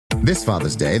This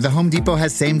Father's Day, the Home Depot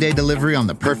has same-day delivery on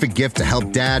the perfect gift to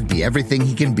help Dad be everything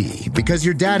he can be. Because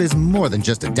your dad is more than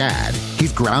just a dad.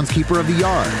 He's groundskeeper of the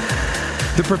yard,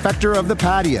 the perfecter of the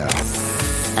patio,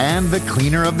 and the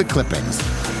cleaner of the clippings.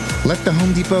 Let the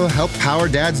Home Depot help power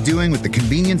Dad's doing with the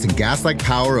convenience and gas-like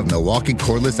power of Milwaukee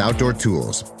cordless outdoor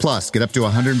tools. Plus, get up to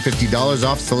 $150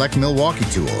 off select Milwaukee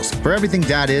tools. For everything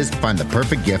Dad is, find the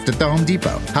perfect gift at the Home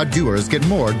Depot. How doers get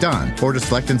more done. Order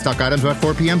select in-stock items by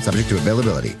 4 p.m. subject to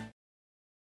availability.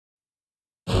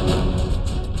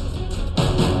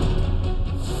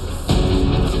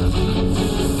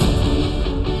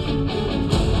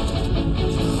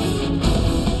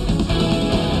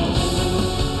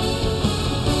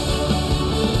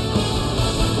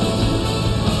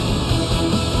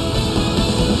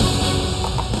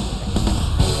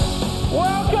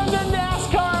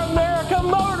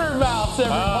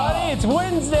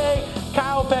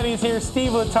 Penny's here,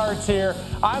 Steve Letart's here.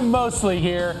 I'm mostly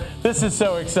here. This is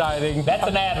so exciting. That's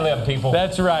an ad-lib, people.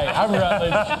 That's right. I'm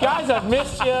Rutledge. Guys, I've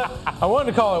missed you. I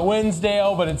wanted to call it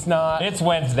Wednesdale, but it's not. It's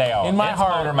Wednesdale. In my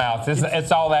heart, Motormouth.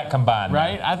 It's all that combined.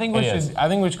 Right? I think we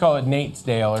should call it Nate's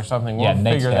Dale or something. We'll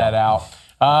figure Natesdale. that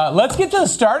out. Let's get to the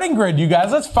starting grid, you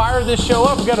guys. Let's fire this show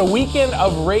up. We've got a weekend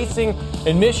of racing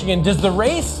in Michigan. Does the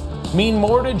race mean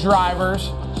more to drivers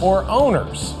or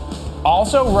owners?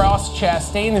 Also, Ross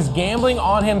Chastain is gambling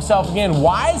on himself again.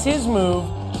 Why is his move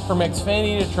from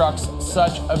Xfinity to trucks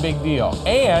such a big deal?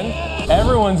 And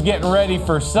everyone's getting ready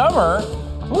for summer.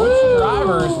 Which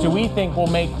drivers do we think will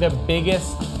make the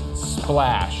biggest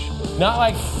splash? Not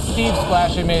like Steve's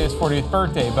splash he made his 40th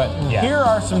birthday, but here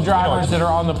are some drivers that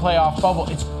are on the playoff bubble.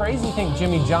 It's crazy to think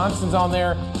Jimmy Johnson's on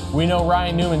there. We know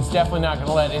Ryan Newman's definitely not going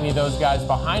to let any of those guys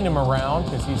behind him around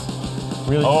because he's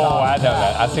really solid. I know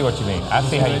that. I see what you mean. I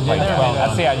see how you played that.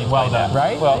 I see how you played that.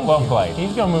 Right? Well played.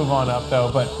 He's going to move on up,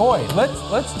 though. But, boy,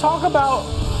 let's talk about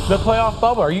the playoff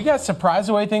bubble. Are you guys surprised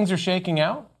the way things are shaking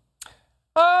out?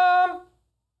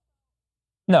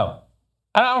 No.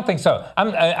 I don't think so.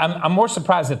 I'm more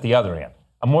surprised at the other end.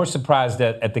 I'm more surprised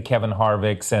at the Kevin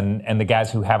Harvicks and the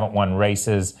guys who haven't won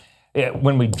races.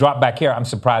 When we drop back here, I'm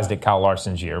surprised at Kyle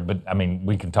Larson's year. But, I mean,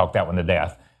 we can talk that one to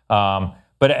death.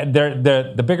 But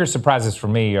the bigger surprises for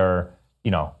me are,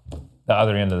 the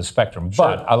other end of the spectrum.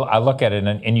 Sure. But I look at it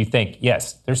and you think,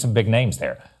 yes, there's some big names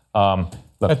there.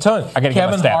 Look, a ton. I got to get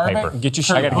my stat paper. Get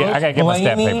your I got to get my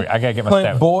stat paper. I got to get my stat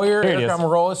paper. Boyer, Eric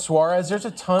Almirola, Suarez. There's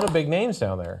a ton of big names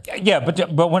down there. Yeah,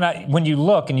 but when you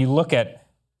look at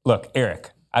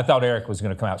Eric. I thought Eric was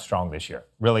going to come out strong this year.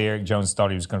 Really, Eric Jones thought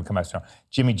he was going to come out strong.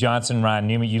 Jimmy Johnson, Ryan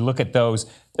Newman. You look at those.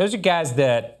 Those are guys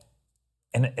that,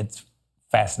 and it's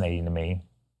fascinating to me.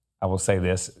 I will say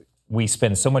this. We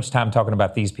spend so much time talking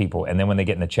about these people, and then when they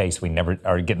get in the chase,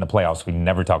 or get in the playoffs, we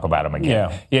never talk about them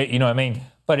again. Yeah, you know what I mean?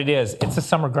 But it's a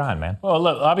summer grind, man. Well,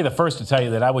 look, I'll be the first to tell you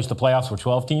that I wish the playoffs were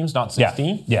 12 teams, not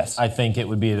 16. Yeah. Yes. I think it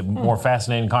would be a more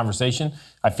fascinating conversation.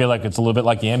 I feel like it's a little bit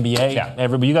like the NBA.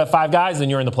 Yeah. You got 5 guys, then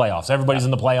you're in the playoffs. Everybody's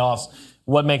in the playoffs.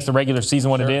 What makes the regular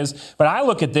season what it is. But I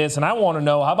look at this, and I want to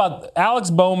know, how about Alex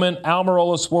Bowman,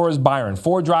 Almirola, Suarez, Byron,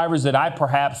 4 drivers that I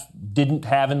perhaps didn't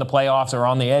have in the playoffs or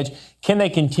on the edge. Can they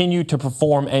continue to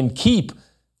perform and keep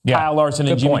Kyle Larson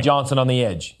and Jimmy Johnson on the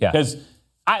edge? Yeah. Because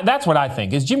that's what I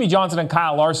think, is Jimmy Johnson and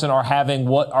Kyle Larson are having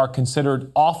what are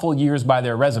considered awful years by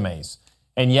their resumes,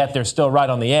 and yet they're still right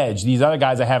on the edge. These other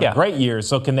guys are having great years,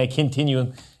 so can they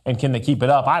continue and can they keep it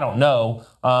up? I don't know.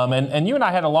 And you and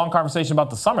I had a long conversation about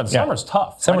the summer. The summer's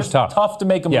tough. Summer's tough. Tough to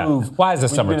make a move. Why is the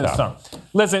summer tough?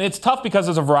 Listen, it's tough because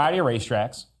there's a variety of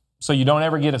racetracks. So you don't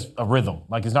ever get a rhythm.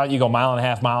 Like, it's not you go mile and a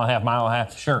half, mile and a half, mile and a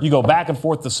half. Sure. You go back and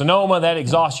forth to Sonoma. That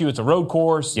exhausts you. It's a road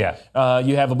course. Yeah.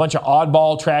 You have a bunch of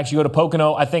oddball tracks. You go to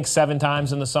Pocono, I think 7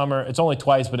 times in the summer. It's only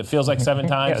twice, but it feels like 7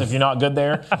 times if you're not good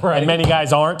there. Right. And many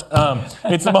guys aren't.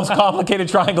 It's the most complicated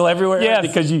triangle everywhere. Yes.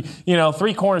 Because you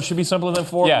 3 corners should be simpler than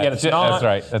 4. Yeah, yet it's not.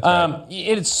 That's right.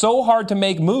 It's so hard to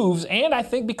make moves, and I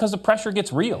think because the pressure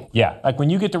gets real. Yeah. Like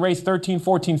when you get to race 13,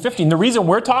 14, 15, the reason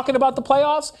we're talking about the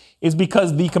playoffs is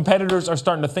because the competitors are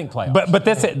starting to think playoffs. But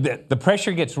that's it. The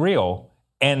pressure gets real,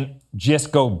 and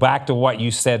just go back to what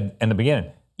you said in the beginning.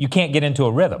 You can't get into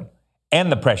a rhythm, and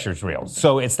the pressure's real.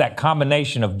 So it's that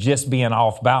combination of just being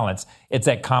off balance. It's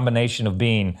that combination of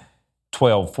being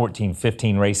 12, 14,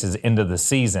 15 races into the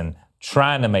season,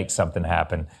 trying to make something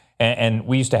happen. And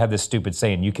we used to have this stupid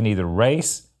saying, you can either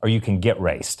race or you can get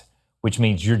raced, which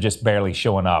means you're just barely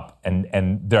showing up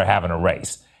and they're having a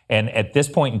race. And at this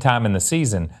point in time in the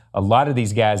season, a lot of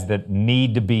these guys that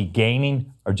need to be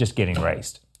gaining are just getting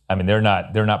raced. I mean, they're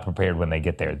not prepared when they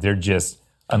get there. They're just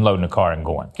unloading the car and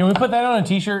going. Can we put that on a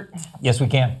T-shirt? Yes, we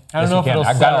can. I don't know if it'll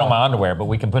I've got it sell. on my underwear, but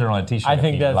we can put it on a T-shirt. I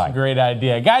think that's a great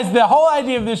idea. Guys, the whole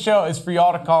idea of this show is for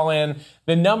y'all to call in.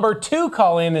 The number to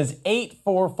call in is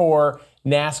 844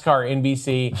 NASCAR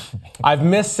NBC. I've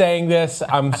missed saying this.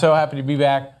 I'm so happy to be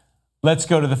back. Let's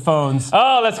go to the phones.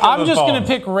 Oh, let's go to the I'm just phones. going to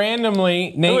pick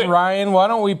randomly. Nate Ryan, why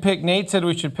don't we pick? Nate said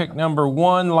we should pick number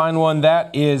 1, line 1.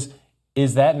 That is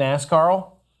that NASCAR?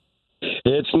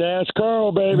 It's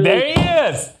NASCAR, baby. There he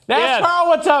is. NASCAR, Yes.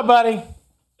 what's up, buddy?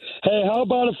 Hey, how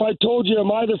about if I told you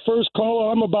am I the first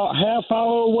caller? I'm about half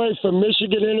hour away from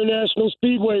Michigan International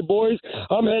Speedway, boys.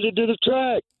 I'm headed to the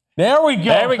track. There we go.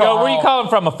 There we go. Where are you calling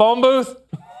from? A phone booth?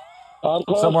 I'm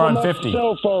calling Somewhere from on my 50.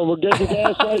 cell phone. We're getting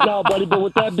gas right now, buddy. But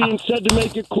with that being said, to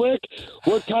make it quick,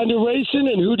 what kind of racing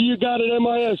and who do you got at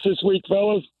MIS this week,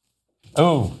 fellas?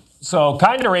 Ooh. So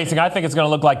kind of racing, I think it's going to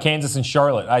look like Kansas and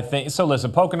Charlotte. I think so.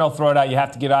 Listen, Pocono throwdown, you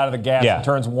have to get out of the gas in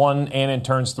turns 1 and in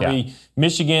turns 3. Yeah.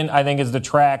 Michigan, I think, is the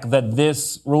track that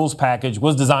this rules package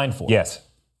was designed for. Yes.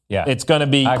 Yeah. It's going to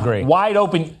be I agree. wide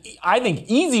open. I think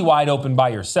easy wide open by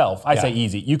yourself. I say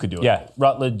easy. You could do it. Yeah.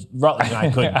 Rutledge and I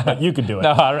couldn't, but you could do it.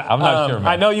 No, I'm not sure, man.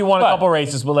 I know you won a But- couple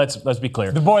races, but let's be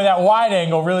clear. Boy, that wide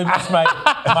angle really missed my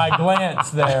glance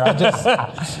there. I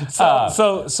just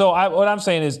What I'm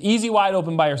saying is easy wide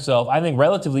open by yourself. I think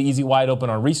relatively easy wide open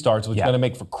on restarts, which is going to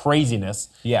make for craziness.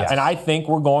 Yes. And I think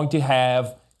we're going to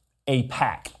have a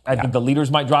pack. I think the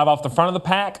leaders might drive off the front of the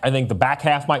pack. I think the back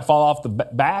half might fall off the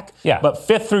back. Yeah. But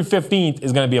 5th through 15th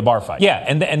is going to be a bar fight. Yeah,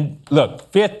 and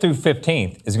look, 5th through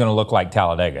 15th is going to look like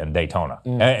Talladega and Daytona.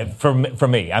 For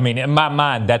me, I mean, in my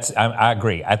mind, I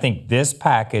agree. I think this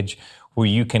package where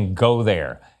you can go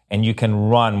there and you can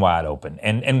run wide open,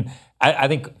 and I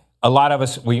think a lot of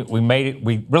us we made it.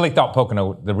 We really thought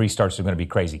Pocono the restarts were going to be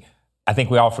crazy. I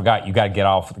think we all forgot you got to get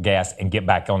off the gas and get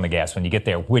back on the gas when you get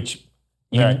there, which.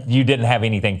 You didn't have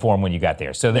anything for them when you got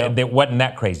there. So it wasn't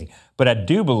that crazy. But I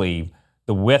do believe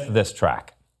the width of this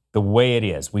track, the way it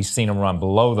is, we've seen them run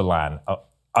below the line,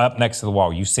 up next to the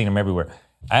wall. You've seen them everywhere.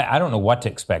 I don't know what to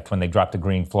expect when they drop the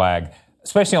green flag,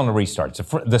 especially on the restarts.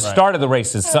 The start of the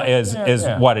race is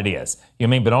what it is. You know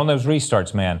what I mean? But on those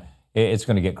restarts, man, it's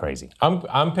going to get crazy.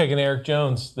 I'm picking Eric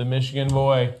Jones, the Michigan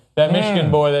boy. That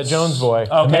Michigan boy, that Jones boy.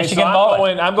 Okay, Michigan so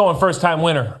I'm going first-time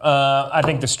winner. I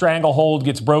think the stranglehold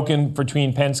gets broken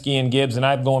between Penske and Gibbs, and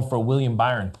I'm going for William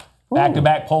Byron.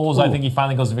 Back-to-back poles, I think he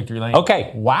finally goes to victory lane.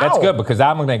 Okay, Wow. that's good because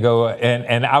I'm going to go,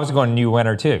 and I was going new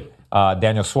winner too,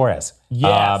 Daniel Suarez.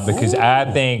 Yes. Because I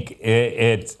think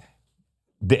it's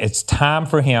time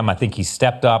for him. I think he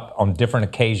stepped up on different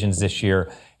occasions this year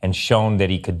and shown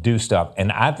that he could do stuff.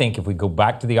 And I think if we go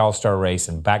back to the All-Star race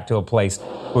and back to a place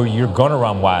where you're going to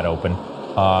run wide open,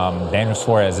 Daniel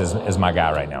Suarez is my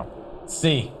guy right now.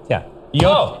 See. Yeah.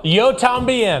 Yo, Tom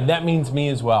BM. That means me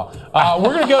as well.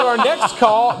 We're going to go to our next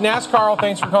call. NASCAR,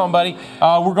 thanks for calling, buddy.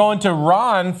 We're going to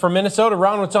Ron from Minnesota.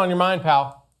 Ron, what's on your mind,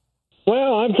 pal?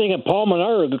 Well, I'm thinking Paul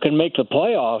Menard can make the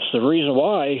playoffs. The reason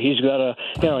why, he's got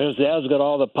his dad's got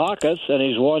all the pockets, and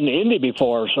he's won Indy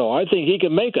before, so I think he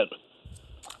can make it.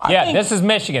 This is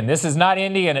Michigan. This is not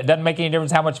Indy, and it doesn't make any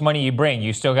difference how much money you bring.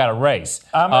 You still got to race.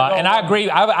 And I agree.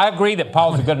 I agree that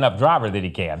Paul's a good enough driver that he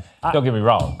can. Don't get me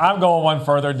wrong. I'm going one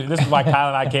further. This is why Kyle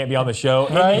and I can't be on the show.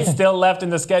 Right. He's still left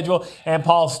in the schedule, and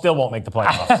Paul still won't make the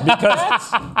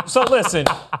playoffs. So listen,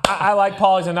 I like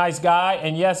Paul. He's a nice guy,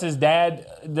 and yes, his dad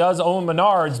does own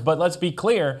Menards, but let's be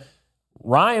clear,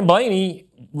 Ryan Blaney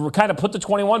kind of put the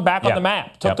 21 back on the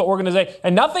map, took the organization,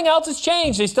 and nothing else has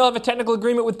changed. They still have a technical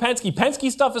agreement with Penske.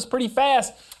 Penske stuff is pretty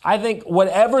fast. I think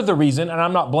whatever the reason, and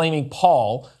I'm not blaming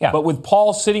Paul, but with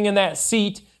Paul sitting in that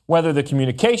seat, whether the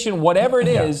communication, whatever it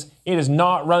is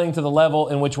not running to the level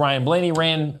in which Ryan Blaney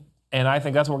ran, and I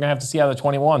think that's what we're going to have to see out of the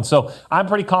 21. So I'm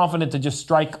pretty confident to just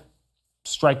strike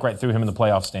right through him in the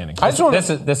playoff standings.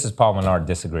 This is Paul Menard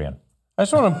disagreeing.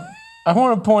 I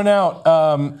want to point out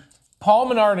Paul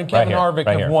Menard and Kevin Harvick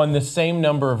have won the same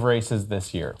number of races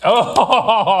this year. So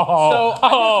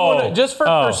I just for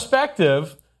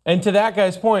perspective, and to that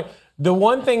guy's point, the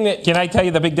one thing that... Can I tell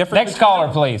you the big difference? Next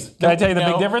caller, please. Can I tell you the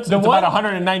big difference? It's about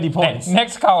 190 points.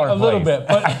 Next caller, please. A little bit.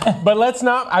 But let's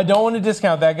not... I don't want to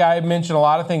discount that guy. Mentioned a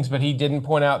lot of things, but he didn't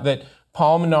point out that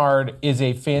Paul Menard is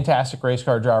a fantastic race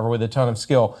car driver with a ton of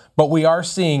skill. But we are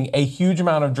seeing a huge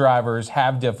amount of drivers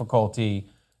have difficulty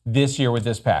this year with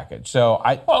this package. So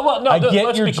I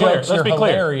get your jokes are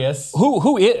hilarious.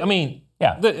 Who is, I mean,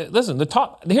 listen,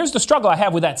 here's the struggle I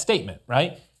have with that statement,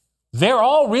 right? They're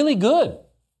all really good.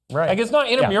 Right. Like, it's not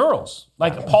intramurals.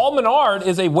 Like, Paul Menard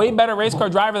is a way better race car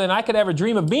driver than I could ever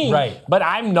dream of being. Right. But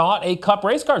I'm not a Cup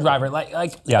race car driver.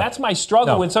 That's my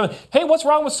struggle when someone, hey, what's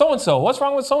wrong with so-and-so? What's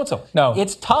wrong with so-and-so? No.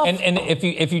 It's tough. And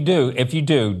if you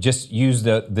do, just use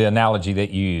the analogy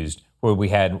that you used, where we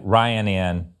had Ryan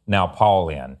in, now Paul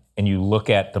in, and you look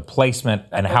at the placement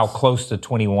and how close the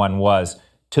 21 was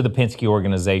to the Penske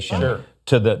organization,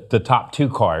 to the top 2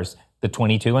 cars, the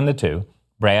 22 and the 2,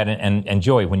 Brad and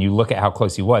Joey. When you look at how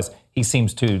close he was, they seem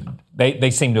to have taken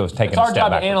a step back. It's our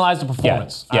job to analyze the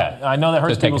performance. Yeah. I know that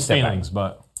hurts Just take a people's step back. feelings,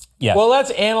 but... Yeah. Well,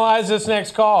 let's analyze this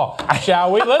next call,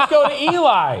 shall we? Let's go to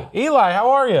Eli. Eli,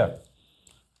 how are you?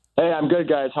 Hey, I'm good,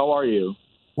 guys. How are you?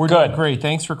 We're Good. doing great.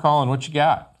 Thanks for calling. What you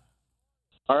got?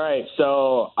 All right,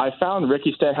 so I found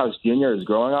Ricky Stenhouse Jr. is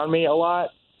growing on me a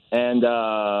lot, and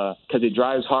because he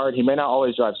drives hard. He may not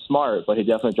always drive smart, but he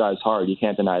definitely drives hard. You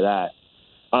can't deny that.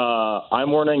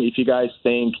 I'm wondering if you guys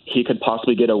think he could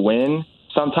possibly get a win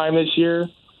sometime this year,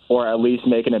 or at least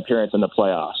make an appearance in the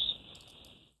playoffs.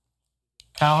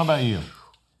 Kyle, how about you?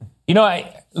 You know,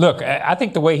 I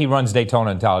think the way he runs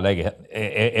Daytona and Talladega,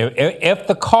 if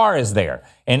the car is there,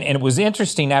 and it was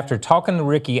interesting after talking to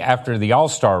Ricky after the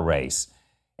All-Star race,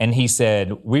 and he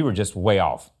said, we were just way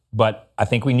off, but I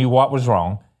think we knew what was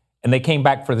wrong, and they came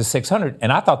back for the 600,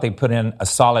 and I thought they put in a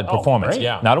solid performance. great.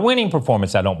 Yeah. Not a winning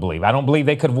performance, I don't believe. I don't believe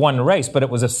they could have won the race, but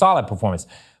it was a solid performance.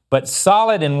 But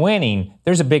solid and winning,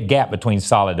 there's a big gap between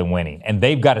solid and winning. And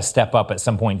they've got to step up at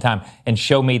some point in time and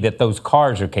show me that those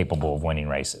cars are capable of winning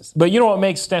races. But you know what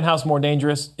makes Stenhouse more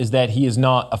dangerous is that he is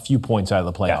not a few points out of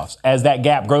the playoffs. As that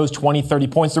gap grows 20, 30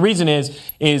 points, the reason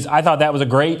is I thought that was a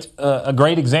great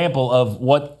example of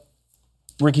what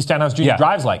Ricky Stenhouse Jr.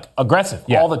 drives like. Aggressive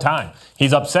all the time.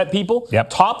 He's upset people.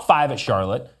 Top 5 at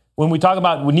Charlotte. When we talk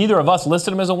about, neither of us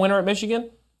listed him as a winner at Michigan.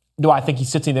 Do I think he's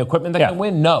sitting in the equipment that can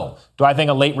win? No. Do I think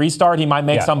a late restart, he might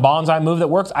make some bonsai move that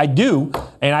works? I do.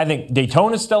 And I think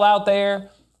Daytona's still out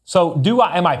there. So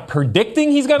am I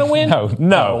predicting he's going to win?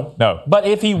 No. But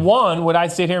if he won, would I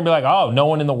sit here and be like, oh, no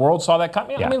one in the world saw that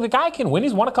coming? I mean, the guy can win.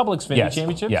 He's won a couple Xfinity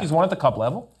championships. He's won at the Cup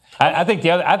level. I think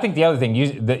the other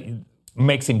thing that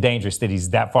makes him dangerous that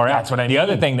he's that far out. That's what I mean. The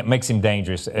other thing that makes him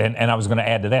dangerous, and I was going to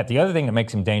add to that, the other thing that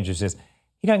makes him dangerous is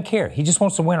he doesn't care. He just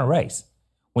wants to win a race.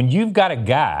 When you've got a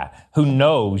guy who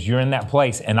knows you're in that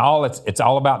place and it's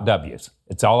all about W's.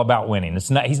 It's all about winning. He's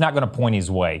not going to point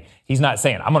his way. He's not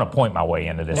saying, I'm going to point my way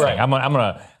into this thing. I'm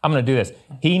going to do this.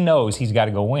 He knows he's got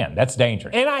to go win. That's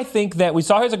dangerous. And I think that we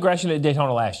saw his aggression at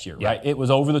Daytona last year, right? It was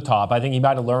over the top. I think he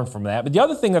might have learned from that. But the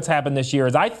other thing that's happened this year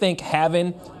is I think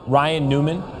having Ryan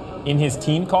Newman in his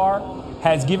team car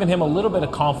has given him a little bit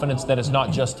of confidence that it's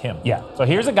not just him. So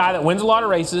here's a guy that wins a lot of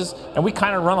races, and we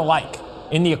kind of run alike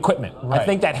in the equipment. I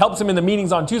think that helps him in the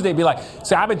meetings on Tuesday be like,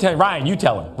 so I've been telling Ryan, you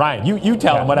tell him. Ryan, you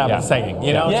tell him what I've been saying,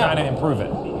 trying to improve it.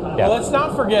 Well, let's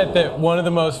not forget that one of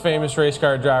the most famous race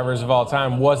car drivers of all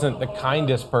time wasn't the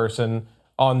kindest person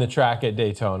on the track at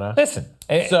Daytona. Listen,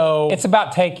 so it's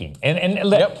about taking.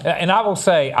 And I will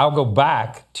say, I'll go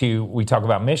back to, we talk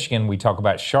about Michigan, we talk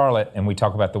about Charlotte, and we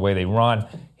talk about the way they run,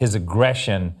 his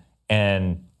aggression,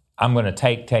 and I'm going to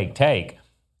take.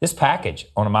 This package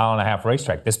on a 1.5 mile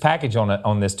racetrack, this package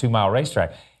on this 2 mile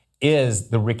racetrack is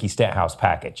the Ricky Stenhouse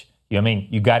package. You know what I mean?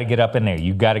 You got to get up in there.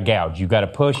 You got to gouge. You got to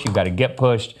push. You got to get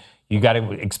pushed. You got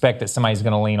to expect that somebody's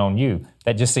going to lean on you.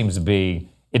 That just seems to be,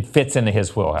 it fits into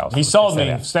his wheelhouse. He sold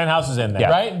me. Stenhouse is in there.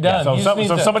 Right? Done.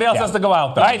 So somebody else has to go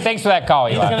out there. All right, thanks for that call,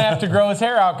 Eli. He's going to have to grow his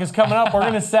hair out because coming up, we're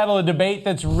going to settle a debate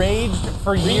that's raged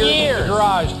for years in the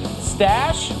garage.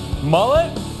 Stash,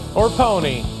 mullet, or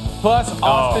pony? Plus,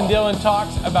 Austin Dillon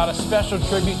talks about a special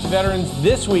tribute to veterans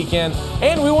this weekend.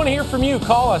 And we want to hear from you.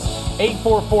 Call us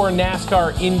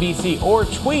 844-NASCAR-NBC or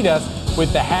tweet us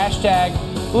with the hashtag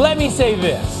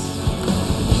 #LetMeSayThis.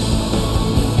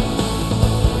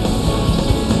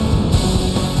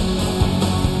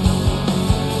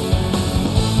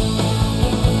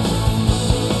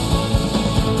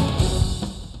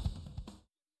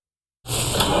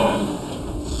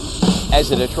 As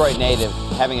a Detroit native,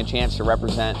 having a chance to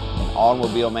represent an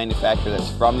automobile manufacturer that's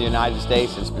from the United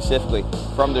States and specifically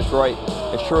from Detroit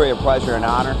is truly a pleasure and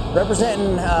honor.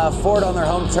 Representing Ford on their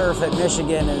home turf at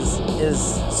Michigan is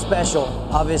special.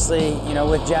 Obviously,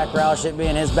 with Jack Roush, it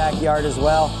being his backyard as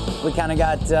well, we kind of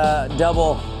got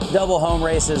double home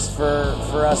races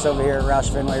for us over here at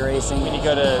Roush Fenway Racing. When you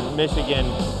go to Michigan,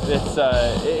 it's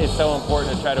so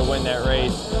important to try to win that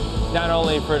race. Not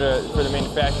only for the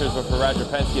manufacturers, but for Roger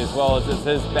Penske as well, as it's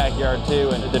his backyard too.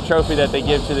 And the trophy that they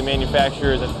give to the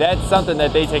manufacturers, that's something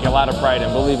that they take a lot of pride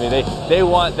in. Believe me, they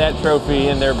want that trophy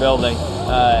in their building,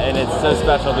 and it's so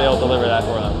special to be able to deliver that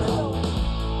for them.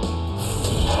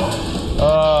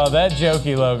 Oh, that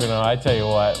jokey Logano, I tell you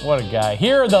what a guy.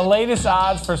 Here are the latest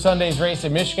odds for Sunday's race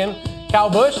at Michigan. Kyle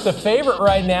Busch, the favorite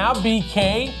right now.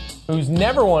 BK, who's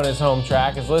never won his home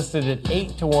track, is listed at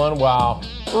 8-1, while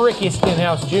Ricky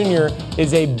Stenhouse Jr.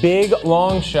 is a big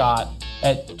long shot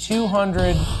at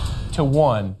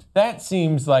 200-1. That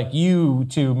seems like you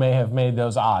two may have made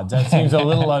those odds. That seems a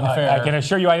little unfair. I can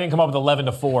assure you I didn't come up with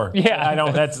 11-4. Yeah. I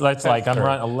know that's like I'm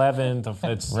running 11 to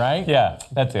it's right? Yeah,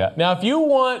 that's it. Now, if you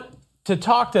want to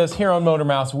talk to us here on Motor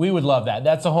Mouse, we would love that.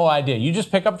 That's the whole idea. You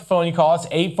just pick up the phone, you call us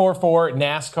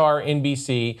 844-NASCAR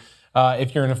NBC.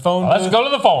 If you're in a phone booth, Let's go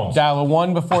to the phones. Dial a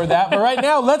 1 before that. But right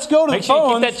now, let's go to Make the sure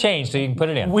phones. you keep that change so you can put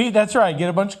it in. That's right. Get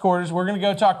a bunch of quarters. We're going to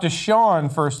go talk to Sean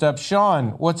first up.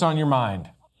 Sean, what's on your mind?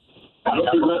 It's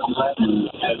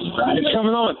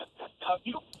coming on.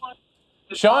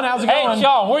 Sean, how's it going? Hey,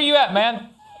 Sean, where you at, man?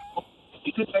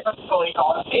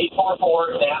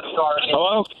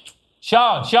 Hello?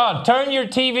 Sean, turn your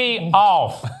TV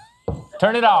off.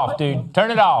 Turn it off, dude.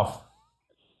 Turn it off.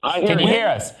 Can you hear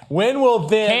us? When will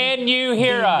this? Can you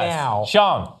hear us? Now.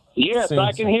 Sean. Yes, Soon.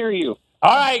 I can hear you.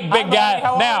 All right, big guy.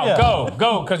 How are Now, ya?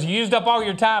 go, because you used up all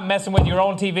your time messing with your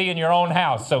own TV in your own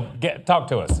house. So talk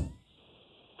to us.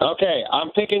 Okay, I'm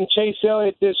picking Chase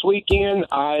Elliott this weekend.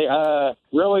 I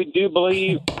really do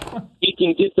believe he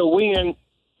can get the win.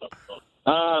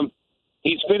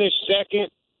 He's finished second,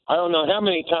 I don't know how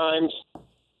many times,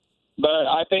 but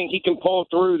I think he can pull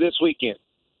through this weekend.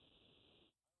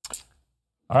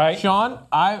 All right, Sean,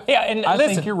 I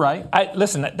think you're right.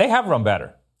 Listen, they have run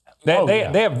better.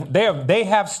 They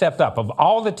have stepped up. Of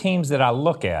all the teams that I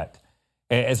look at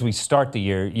as we start the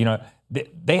year,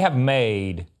 they have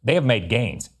made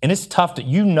gains, and it's tough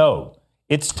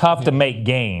it's tough to make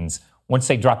gains once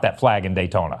they drop that flag in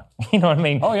Daytona. You know what I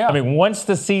mean? Oh yeah. I mean, once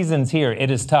the season's here,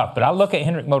 it is tough. But I look at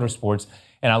Hendrick Motorsports,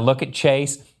 and I look at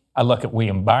Chase. I look at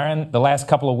William Byron the last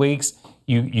couple of weeks.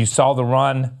 You saw the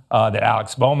run that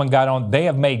Alex Bowman got on. They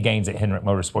have made gains at Hendrick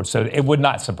Motorsports, so it would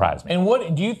not surprise me. And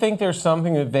what do you think? There's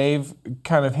something that they've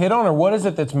kind of hit on, or what is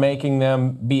it that's making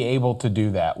them be able to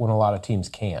do that when a lot of teams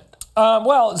can't?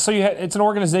 It's an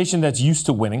organization that's used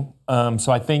to winning.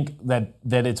 So I think that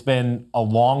it's been a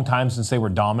long time since they were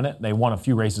dominant. They won a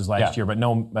few races last year, but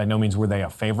by no means were they a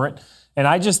favorite. And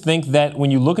I just think that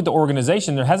when you look at the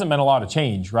organization, there hasn't been a lot of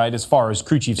change, right? As far as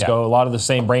crew chiefs go, a lot of the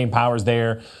same brain powers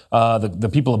there. The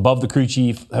people above the crew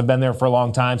chief have been there for a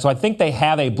long time. So I think they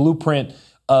have a blueprint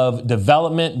of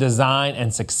development, design,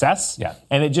 and success. Yeah.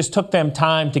 And it just took them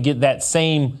time to get that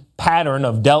same pattern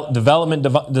of development,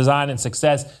 design, and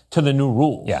success to the new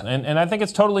rules. Yeah. And I think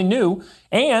it's totally new.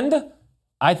 And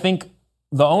I think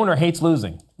the owner hates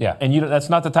losing. Yeah. And that's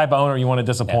not the type of owner you want to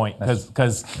disappoint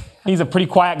because he's a pretty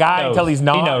quiet guy until he's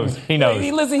not. He knows.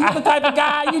 Hey, listen, he's the type of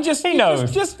guy you just keep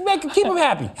him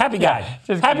happy. Happy guy.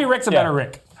 Happy Rick's a better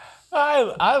Rick.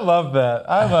 I love that.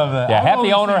 Yeah,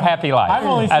 happy owner, happy life. I've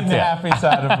only seen the happy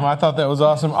side of him. I thought that was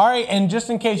awesome. All right, and just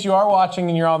in case you are watching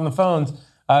and you're on the phones,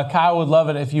 Kyle would love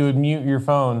it if you would mute your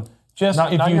phone. Just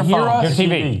not if you your hear phone, us, your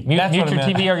TV. Mute your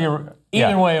TV or your.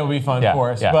 Either way, it'll be fun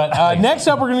for us. Yeah. But next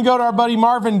up, we're going to go to our buddy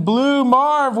Marvin Blue.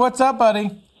 Marv, what's up, buddy?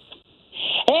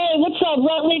 Hey, what's up,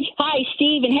 Rutledge? Hi,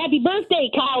 Steve, and happy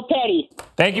birthday, Kyle Petty.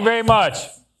 Thank you very much.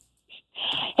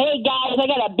 Hey, guys, I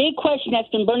got a big question that's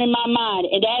been burning my mind,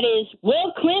 and that is,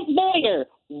 will Clint Bowyer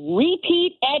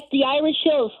repeat at the Irish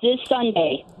Hills this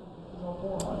Sunday?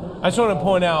 I just want to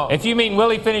point out. If you mean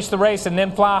will he finish the race and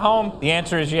then fly home, the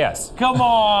answer is yes. Come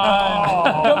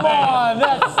on. Come on.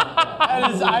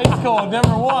 That is ice cold.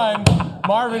 Number one,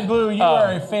 Marvin Blue, you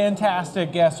are a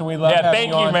fantastic guest, and we love having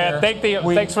you on man. here.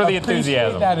 Thanks for the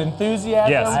enthusiasm. That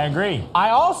enthusiasm. Yes, I agree. I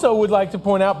also would like to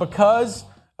point out, because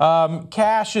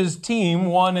Cash's team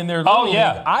won in their league,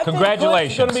 I congratulations. think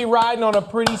Clint's going to be riding on a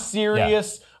pretty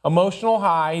serious emotional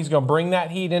high. He's going to bring that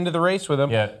heat into the race with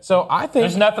him. Yeah. So I think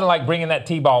there's nothing like bringing that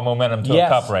T-ball momentum to a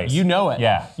cup race. You know it.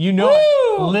 Yeah. You know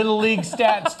it. Little league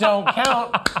stats don't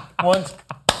count. Once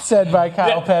said by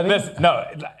Kyle Petty.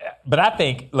 But I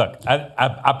think, look,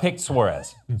 I picked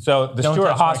Suarez. So the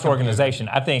Stewart-Haas organization,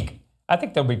 I think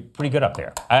they'll be pretty good up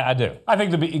there. I do. I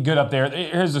think they'll be good up there.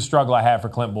 Here's the struggle I have for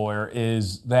Clint Bowyer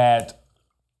is that,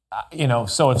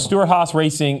 so if Stewart-Haas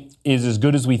Racing is as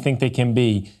good as we think they can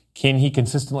be, can he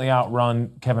consistently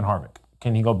outrun Kevin Harvick?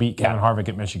 Can he go beat Kevin Harvick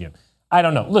at Michigan? I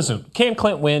don't know. Listen, can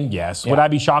Clint win? Yes. Would I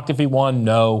be shocked if he won?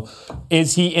 No.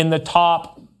 Is he in the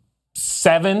top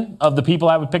 7 of the people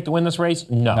I would pick to win this race?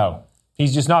 No.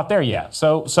 He's just not there yet.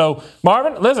 So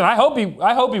Marvin, listen, I hope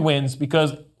he wins,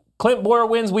 because Clint Bowyer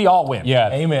wins, we all win.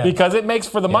 Yeah, amen. Because it makes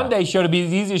for the Monday show to be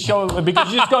the easiest show, because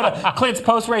you just go to Clint's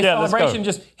post-race celebration,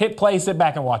 just hit play, sit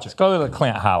back and watch it. Let's go to the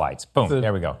Clint highlights. Boom,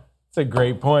 there we go. That's a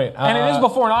great point. And it is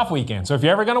before an off weekend, so if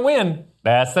you're ever going to win,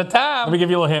 That's the time. let me give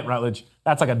you a little hint, Rutledge.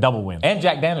 That's like a double win. And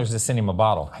Jack Daniels just sent him a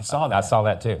bottle. I saw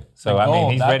that too. So, I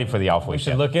mean, he's ready for the off We weekend.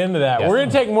 should look into that. Yes. We're going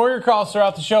to take more of your calls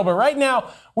throughout the show, but right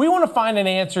now, we want to find an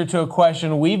answer to a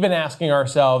question we've been asking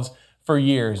ourselves for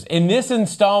years in this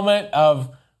installment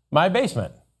of My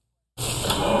Basement.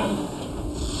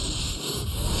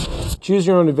 Choose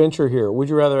your own adventure here. Would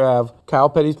you rather have Kyle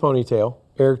Petty's ponytail,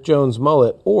 Eric Jones'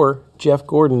 mullet, or Jeff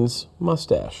Gordon's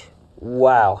mustache?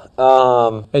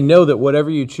 Wow. And know that whatever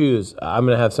you choose, I'm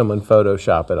going to have someone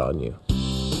Photoshop it on you.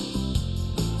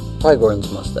 Probably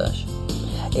Gordon's mustache.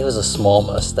 It was a small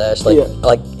mustache,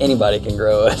 like anybody can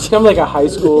grow it. I'm like a high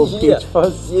school peach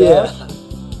fuzz stash. Yeah.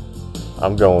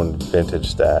 I'm going vintage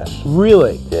stash.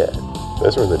 Really? Yeah.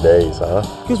 Those were the days, huh?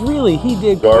 Because really, he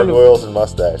did Gargoyles and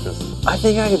mustaches. I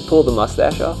think I could pull the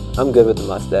mustache off. I'm good with the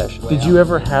mustache. Did you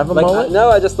ever have a mullet? No,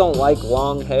 I just don't like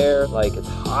long hair. Like, it's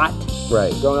hot.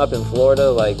 Right. Growing up in Florida,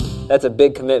 like, that's a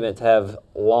big commitment to have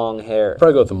long hair.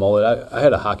 Probably go with the mullet. I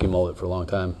had a hockey mullet for a long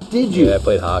time. Did you? Yeah, I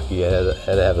played hockey. I had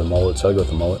to have the mullet, so I go with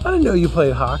the mullet. I didn't know you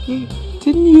played hockey.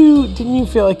 Didn't you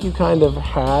feel like you kind of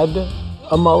had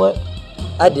a mullet?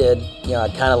 I did. You know, I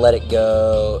kind of let it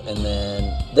go, and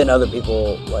then other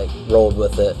people, like, rolled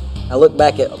with it. I look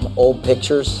back at old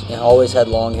pictures, and I always had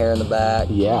long hair in the back.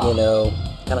 Yeah. You know,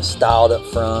 kind of styled up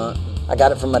front. I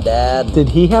got it from my dad. Did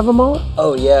he have a mullet?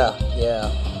 Oh, yeah.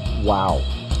 Wow.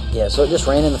 Yeah, so it just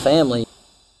ran in the family.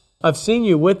 I've seen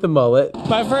you with the mullet.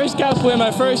 My first cup win,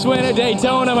 my first win at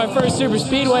Daytona, my first super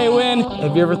speedway win.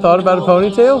 Have you ever thought about a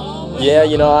ponytail? Yeah,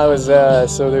 you know, I was,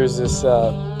 so there's this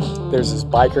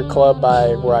biker club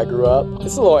by where I grew up.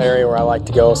 It's a little area where I like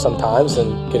to go sometimes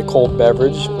and get a cold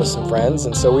beverage with some friends,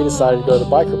 and so we decided to go to the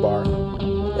biker bar.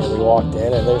 And we walked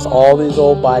in, and there's all these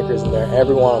old bikers in there,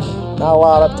 every one of them. Not a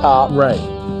lot up top. Right.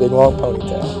 Big long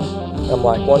ponytail. I'm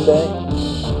like, one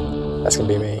day, that's gonna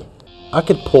be me. I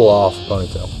could pull off a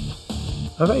ponytail.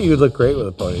 I bet you would look great with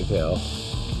a ponytail.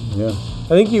 Yeah.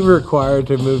 I think you were required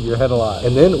to move your head a lot.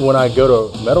 And then when I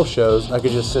go to metal shows, I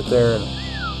could just sit there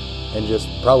and just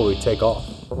probably take off.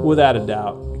 Without a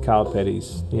doubt, Kyle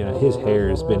Petty's, his hair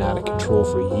has been out of control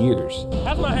for years.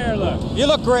 How's my hair look? You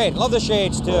look great. Love the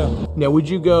shades, too. Now, would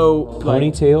you go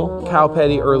Ponytail? Kyle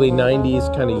Petty, early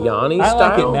 90s, kind of Yanni I style?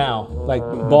 like it now, like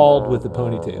bald with the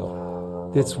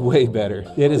ponytail. It's way better.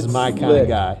 It is my kind of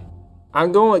guy.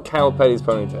 I'm going with Kyle Petty's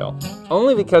ponytail.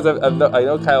 Only because I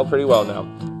know Kyle pretty well now.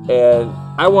 And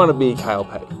I want to be Kyle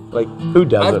Petty. Like, who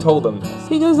doesn't? I've told him this.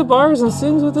 He goes to bars and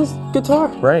sings with his guitar.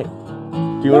 Right.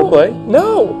 Do you want to play?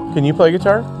 No. Can you play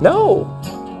guitar? No.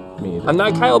 Me either. I'm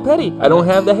not Kyle Petty. I don't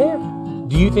have the hair.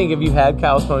 Do you think if you had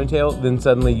Kyle's ponytail, then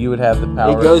suddenly you would have the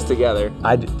power? It goes together.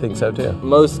 I think so, too.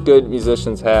 Most good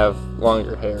musicians have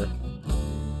longer hair.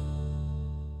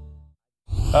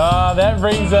 That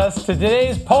brings us to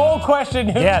today's poll question.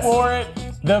 Who wore it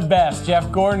the best?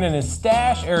 Jeff Gordon and his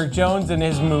stash, Eric Jones and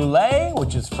his moulette,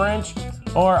 which is French,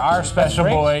 or our special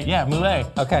boy,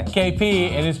 moulette. Okay.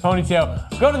 KP and his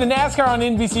ponytail. Go to the NASCAR on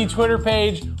NBC Twitter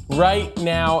page right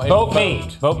now and Vote me.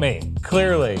 Vote me.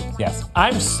 Clearly. Yes.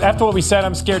 After what we said,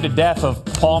 I'm scared to death of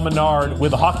Paul Menard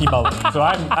with a hockey mullet. So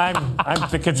I'm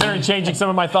considering changing some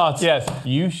of my thoughts. Yes,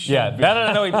 you should. Yeah. Now that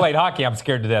I know he played hockey, I'm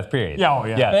scared to death, period.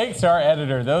 Yeah. Thanks to our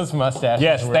editor. Those mustaches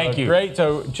Yes, were thank you. great.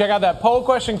 So check out that poll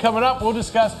question coming up. We'll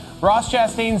discuss Ross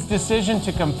Chastain's decision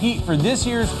to compete for this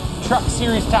year's Truck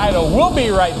Series title. We'll be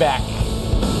right back.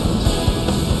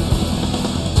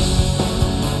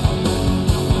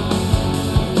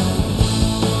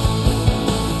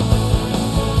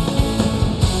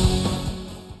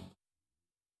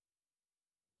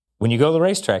 When you go to the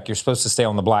racetrack, you're supposed to stay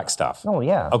on the black stuff. Oh,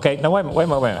 yeah. Okay, no, wait a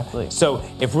minute. Absolutely. So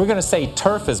if we're going to say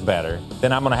turf is better,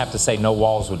 then I'm going to have to say no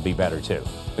walls would be better too.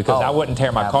 Because I wouldn't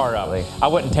tear my car up. I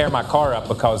wouldn't tear my car up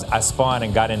because I spun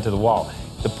and got into the wall.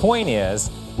 The point is,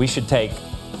 we should take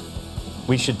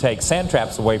sand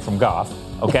traps away from golf.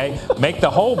 Okay, make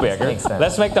the hole bigger. Makes sense.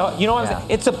 Let's make the. You know what I'm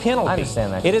saying? It's a penalty. I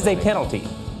understand that. It is a penalty.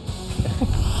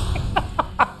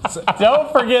 Don't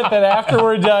forget that after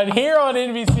we're done here on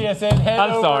NBCSN, head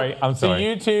I'm over sorry. to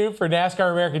YouTube for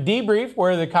NASCAR America Debrief,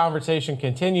 where the conversation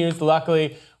continues.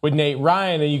 Luckily, with Nate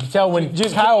Ryan, and you can tell when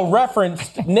Kyle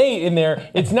referenced Nate in there,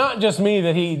 it's not just me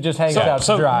that he just hangs out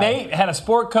to dry. Nate had a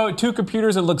sport coat, 2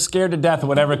 computers, and looked scared to death of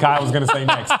whatever Kyle was going to say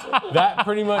next. That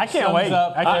pretty much sums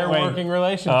up their working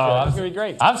relationship. It's going to be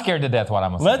great. I'm scared to death what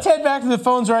I'm going to say. Let's head back to the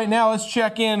phones right now. Let's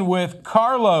check in with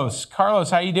Carlos. Carlos,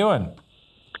 how you doing?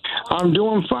 I'm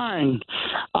doing fine.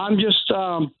 I'm just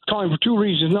calling for two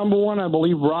reasons. Number one, I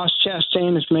believe Ross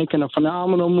Chastain is making a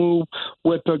phenomenal move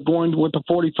with going with the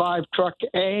 45 truck,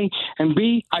 A. And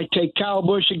B, I take Kyle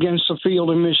Busch against the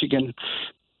field in Michigan.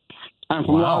 I'm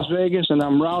from Las Vegas, and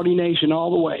I'm Rowdy Nation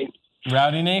all the way.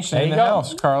 Rowdy Nation in the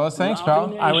house. Carlos, thanks, pal.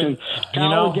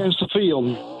 Kyle against the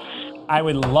field. I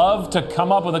would love to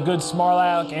come up with a good smart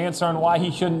aleck answer on why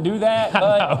he shouldn't do that.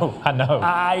 But I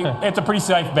know. It's a pretty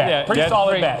safe bet. Yeah, pretty solid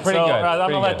pretty- bet. pretty so good, I'm going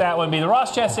pretty to let good. that one be. The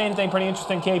Ross Chastain thing, pretty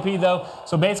interesting, KP, though.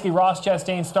 So basically, Ross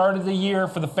Chastain started the year,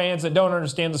 for the fans that don't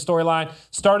understand the storyline,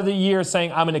 started the year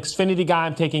saying, I'm an Xfinity guy,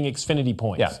 I'm taking Xfinity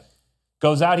points. Yeah.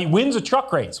 Goes out, he wins a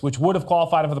truck race, which would have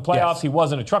qualified him for the playoffs. Yes. He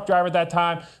wasn't a truck driver at that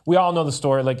time. We all know the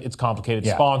story. Like, it's complicated.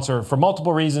 Yeah. Sponsor, for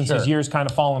multiple reasons, his year's kind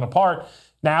of fallen apart.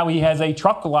 Now he has a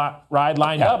truck ride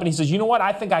lined up, and he says, you know what?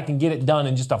 I think I can get it done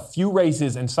in just a few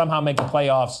races and somehow make the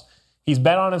playoffs. He's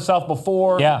bet on himself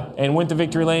before and went to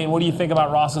victory lane. What do you think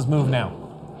about Ross's move now?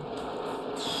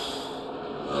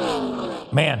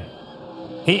 Man,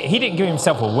 he didn't give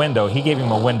himself a window. He gave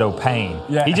him a window pane.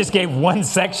 Yeah. He just gave one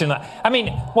section. I mean,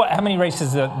 how many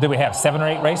races do we have? 7 or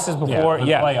 8 races before? the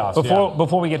playoffs.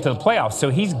 Before we get to the playoffs. So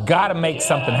he's got to make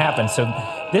something happen. So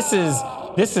this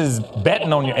is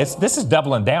betting on this is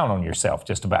doubling down on yourself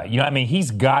just about. You know, I mean,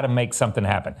 he's got to make something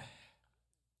happen.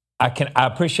 I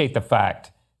appreciate the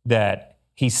fact that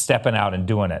he's stepping out and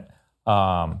doing it.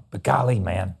 But golly,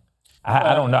 man,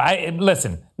 I don't know.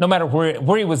 Listen, no matter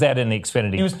where he was at in the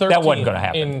Xfinity, He was that wasn't 13th going to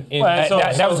happen.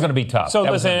 that was going to be tough. So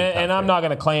That was listen, gonna be tough, and I'm not going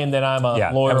to claim that I'm a Yeah,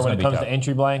 that lawyer was when gonna it be comes tough. to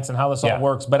entry blanks and how this all Yeah.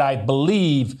 works, but I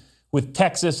believe with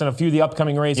Texas and a few of the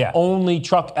upcoming races, only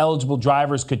truck eligible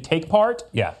drivers could take part.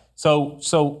 Yeah. So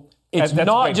it's That's a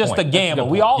not great just point. a That's a gamble.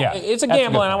 good We point. all Yeah. it's a That's a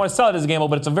gamble, good and I point. want to sell it as a gamble,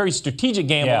 but it's a very strategic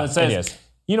gamble Yeah, that says, it is.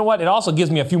 you know what? It also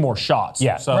gives me a few more shots.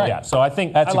 Yeah, So right. so I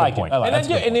think That's I a like good point. it. I like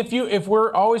And, it. if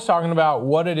we're always talking about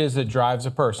what it is that drives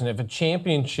a person, if a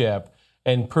championship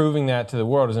and proving that to the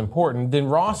world is important, then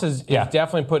Ross is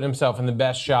definitely putting himself in the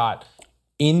best shot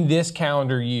in this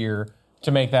calendar year to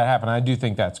make that happen. I do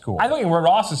think that's cool. I think what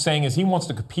Ross is saying is he wants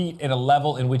to compete at a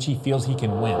level in which he feels he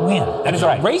can win. And That's as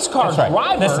right. a race car That's right.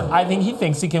 driver, Listen. I think he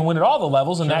thinks he can win at all the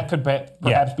levels, and that could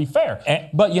perhaps be fair.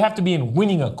 But you have to be in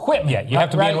winning equipment. Yeah, you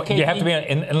have to be. right, You have to KP?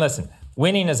 be. And listen,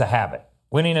 winning is a habit.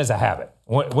 Winning is a habit.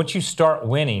 Once you start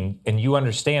winning and you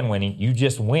understand winning, you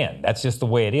just win. That's just the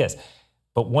way it is.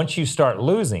 But once you start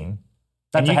losing,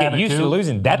 That's and you a get habit used too. to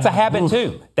losing, that's a habit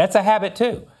too. That's a habit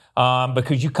too.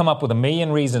 Because you come up with a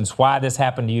million reasons why this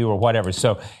happened to you or whatever.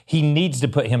 So he needs to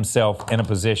put himself in a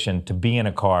position to be in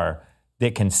a car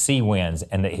that can see wins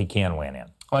and that he can win in.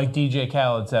 Like DJ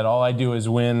Khaled said, all I do is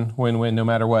win, win, win, no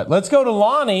matter what. Let's go to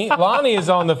Lonnie. Lonnie is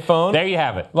on the phone. There you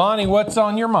have it. Lonnie, what's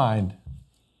on your mind?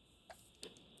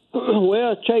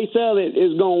 Well, Chase Elliott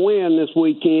is going to win this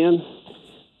weekend.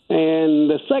 And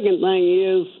the second thing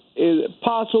is it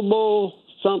possible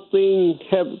something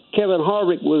Kevin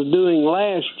Harvick was doing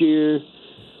last year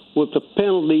with the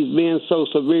penalties being so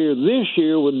severe this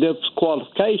year with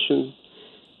disqualification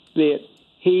that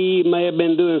he may have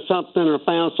been doing something or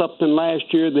found something last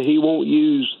year that he won't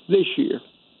use this year?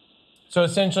 So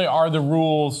essentially, are the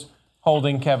rules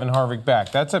holding Kevin Harvick back?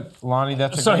 Lonnie,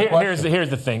 that's a So great question. here's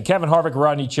the thing. Kevin Harvick,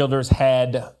 Rodney Childers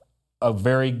had a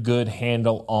very good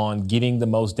handle on getting the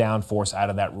most downforce out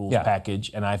of that rules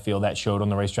package, and I feel that showed on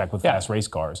the racetrack with fast race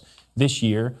cars. This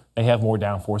year, they have more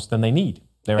downforce than they need.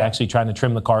 They're actually trying to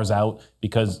trim the cars out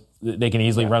because they can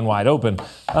easily run wide open.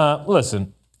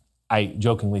 Listen, I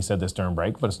jokingly said this during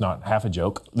break, but it's not half a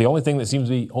joke. The only thing that seems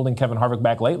to be holding Kevin Harvick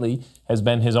back lately has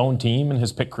been his own team and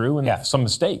his pit crew and some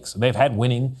mistakes. They've had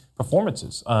winning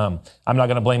performances. I'm not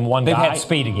going to blame one guy. They've had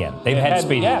speed again. They've had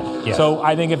speed again. Yeah. So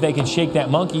I think if they can shake that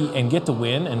monkey and get the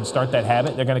win and start that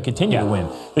habit, they're going to continue to win.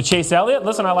 The Chase Elliott,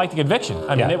 listen, I like the conviction.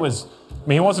 I mean,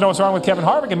 he wants to know what's wrong with Kevin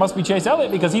Harvick. It must be Chase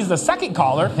Elliott because he's the second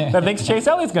caller that thinks Chase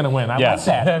Elliott's going to win. I like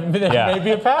that. There may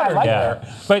be a pattern there.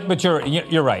 But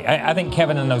you're right. I think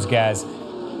Kevin and those guys.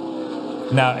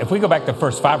 Now, if we go back to the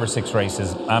first 5 or 6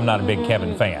 races, I'm not a big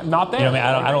Kevin fan. Not there. You know what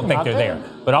I mean? I don't think Not they're there.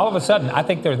 But all of a sudden, I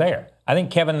think they're there. I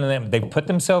think Kevin and them, they've put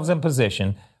themselves in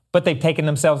position, but they've taken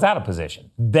themselves out of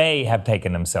position. They have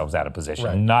taken themselves out of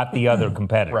position, not the other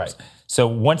competitors. Right. So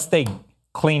once they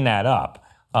clean that up,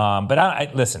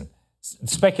 but listen,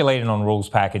 speculating on rules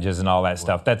packages and all that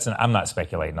stuff, I'm not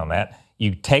speculating on that.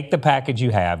 You take the package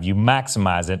you have, you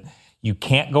maximize it. You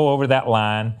can't go over that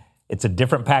line. It's a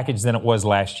different package than it was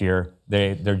last year.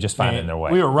 They're just finding their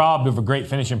way. We were robbed of a great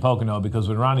finish in Pocono because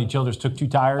when Ronnie Childers took 2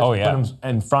 tires and put them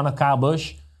in front of Kyle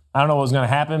Busch, I don't know what was going to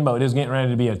happen, but it was getting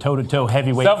ready to be a toe-to-toe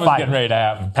heavyweight Something was fight. getting ready to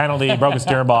happen. Penalty, broke a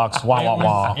steering box, wah, wah,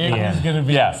 wah. It was going to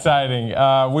be exciting.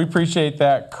 We appreciate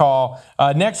that call.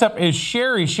 Next up is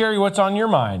Sherry. Sherry, what's on your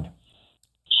mind?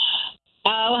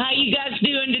 Oh, how you guys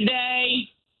doing today?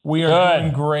 We are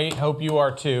doing great. Hope you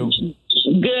are too.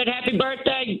 Good. Happy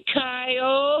birthday,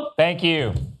 Kyle. Thank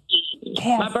you.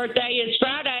 My birthday is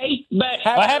Friday, but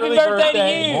Happy birthday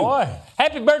to you. Boy.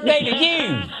 Happy birthday to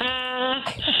you.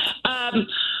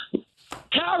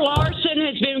 Kyle Larson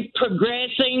has been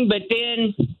progressing, but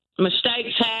then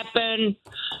mistakes happen.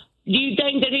 Do you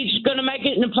think that he's going to make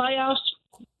it in the playoffs,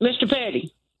 Mr.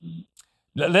 Petty?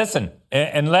 Listen,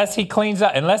 unless they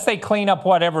clean up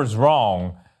whatever's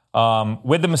wrong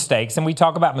with the mistakes, and we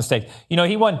talk about mistakes. You know,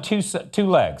 he won two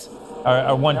legs,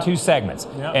 or won two segments,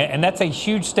 and that's a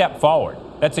huge step forward.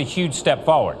 So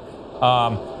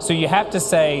you have to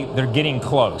say they're getting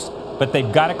close, but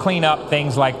they've got to clean up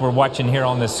things like we're watching here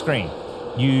on this screen.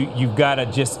 You've got to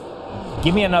just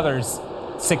give me another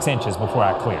 6 inches before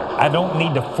I clear. I don't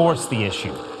need to force the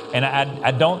issue. And I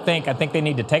think they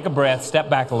need to take a breath, step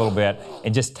back a little bit,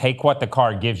 and just take what the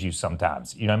car gives you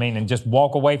sometimes. You know what I mean? And just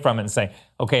walk away from it and say,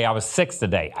 okay, I was 6th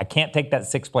today. I can't take that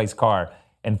 6th-place car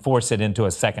and force it into a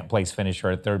 2nd-place finish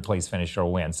or a 3rd-place finish or a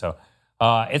win. So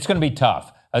it's going to be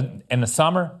tough. In the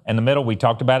summer, in the middle, we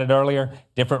talked about it earlier,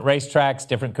 different racetracks,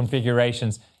 different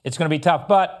configurations. It's going to be tough,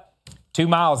 but 2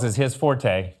 miles is his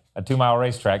forte, a 2-mile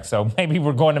racetrack. So maybe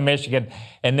we're going to Michigan,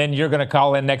 and then you're going to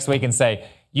call in next week and say,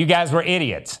 you guys were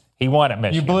idiots. He won at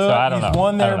Michigan. You blew it. So I don't know. He's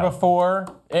won there before.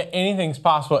 Anything's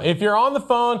possible. If you're on the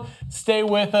phone, stay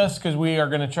with us because we are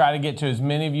going to try to get to as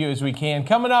many of you as we can.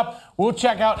 Coming up, we'll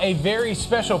check out a very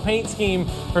special paint scheme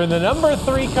for the number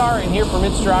 3 car and hear from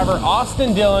its driver,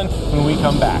 Austin Dillon, when we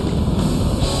come back.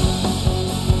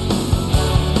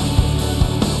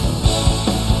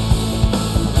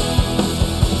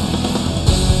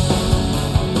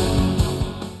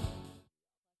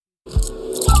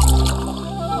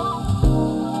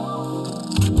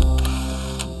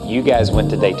 You guys went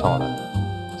to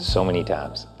Daytona so many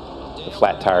times. The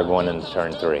flat tire going into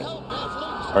turn 3.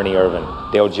 Ernie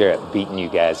Irvan, Dale Jarrett beating you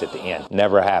guys at the end.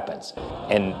 Never happens.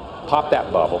 And pop that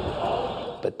bubble.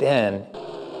 But then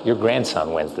your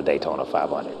grandson wins the Daytona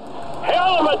 500.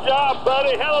 Hell of a job,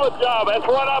 buddy. Hell of a job. That's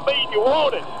what I mean. You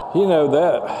want it. You know,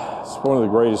 that's one of the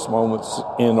greatest moments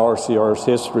in RCR's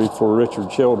history for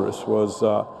Richard Childress was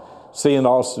seeing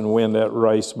Austin win that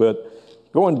race.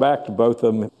 But going back to both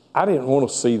of them, I didn't want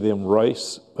to see them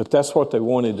race, but that's what they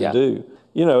wanted to do.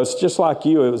 You know, it's just like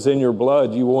you. It was in your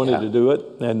blood. You wanted to do it.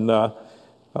 And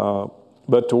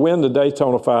but to win the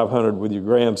Daytona 500 with your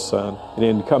grandson and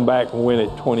then come back and win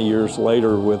it 20 years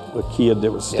later with a kid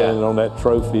that was standing on that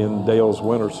trophy in Dale's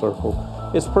winner's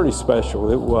circle, it's pretty special.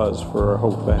 It was for our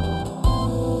whole family.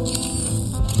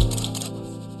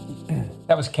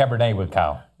 That was Cabernet with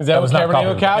Kyle. That was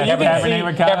Cabernet with Kyle? Cabernet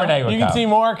with Kyle. You can see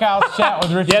more Kyle's chat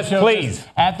with Richard Yes, Childress please.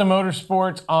 at the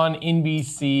Motorsports on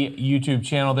NBC YouTube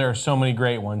channel. There are so many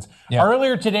great ones.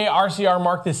 Earlier today, RCR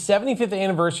marked the 75th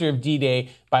anniversary of D-Day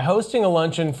by hosting a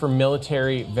luncheon for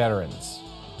military veterans.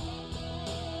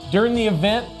 During the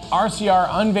event, RCR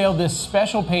unveiled this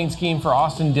special paint scheme for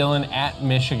Austin Dillon at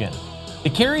Michigan.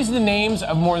 It carries the names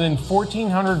of more than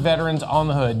 1,400 veterans on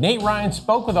the hood. Nate Ryan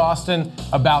spoke with Austin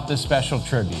about this special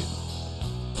tribute.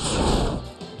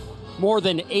 More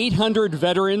than 800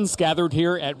 veterans gathered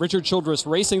here at Richard Childress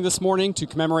Racing this morning to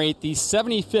commemorate the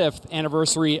 75th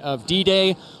anniversary of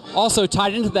D-Day. Also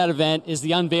tied into that event is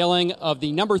the unveiling of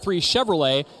the number 3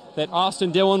 Chevrolet that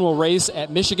Austin Dillon will race at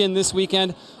Michigan this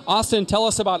weekend. Austin, tell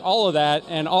us about all of that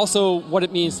and also what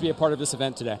it means to be a part of this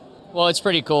event today. Well, it's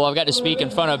pretty cool. I've got to speak in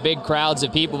front of big crowds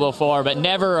of people before, but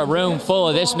never a room full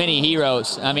of this many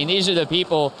heroes. I mean, these are the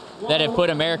people that have put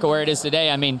America where it is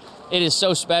today. I mean, it is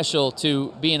so special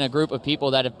to be in a group of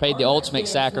people that have paid the ultimate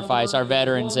sacrifice, our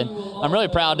veterans. And I'm really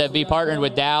proud to be partnered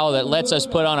with Dow that lets us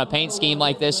put on a paint scheme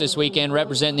like this weekend,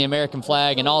 representing the American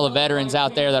flag and all the veterans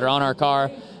out there that are on our car.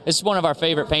 This is one of our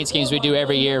favorite paint schemes we do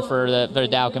every year for the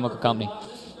Dow Chemical Company.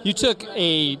 You took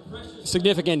a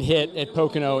significant hit at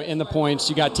Pocono in the points.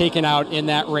 You got taken out in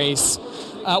that race.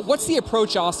 What's the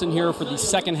approach, Austin, here for the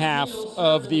second half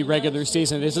of the regular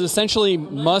season? Is it essentially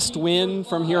must win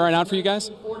from here on out for you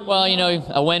guys? Well, you know,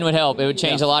 a win would help. It would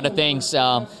change a lot of things.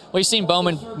 We've seen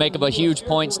Bowman make up a huge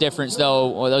points difference,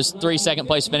 though, or those 3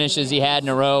 second-place finishes he had in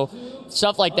a row.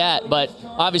 Stuff like that, but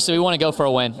obviously we want to go for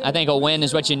a win. I think a win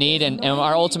is what you need, and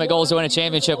our ultimate goal is to win a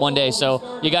championship one day,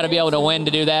 so you got to be able to win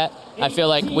to do that. I feel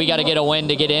like we got to get a win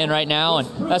to get in right now, and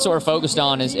that's what we're focused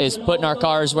on is putting our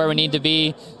cars where we need to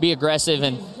be aggressive,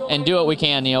 and and do what we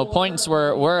can. Points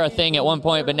were a thing at one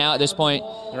point, but now at this point,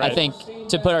 I think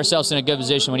to put ourselves in a good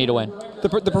position, we need to win.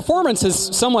 The performance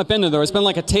has somewhat been there. It's been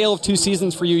like a tale of two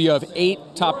seasons for you. You have 8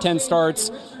 top 10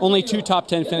 starts, only 2 top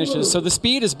 10 finishes. So the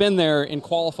speed has been there in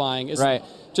qualifying. Is it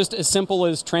just as simple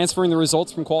as transferring the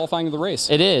results from qualifying to the race?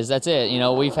 It is. That's it.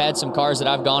 We've had some cars that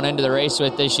I've gone into the race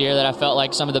with this year that I felt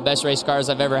like some of the best race cars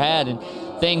I've ever had, and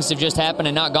things have just happened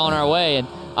and not gone our way. And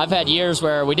I've had years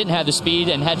where we didn't have the speed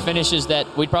and had finishes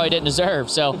that we probably didn't deserve.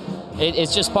 So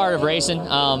it's just part of racing.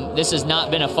 This has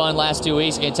not been a fun last 2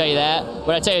 weeks, I can tell you that.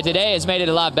 But I tell you, today has made it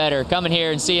a lot better. Coming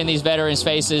here and seeing these veterans'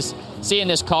 faces, seeing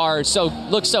this car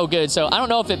looks so good. So I don't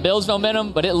know if it builds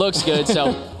momentum, but it looks good.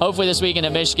 So hopefully this weekend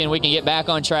at Michigan we can get back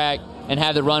on track and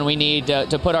have the run we need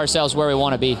to put ourselves where we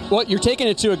want to be. Well, you're taking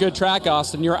it to a good track,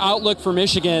 Austin. Your outlook for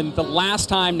Michigan, the last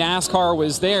time NASCAR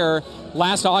was there,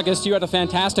 last August, you had a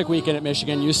fantastic weekend at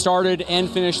Michigan. You started and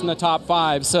finished in the top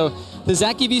 5. So does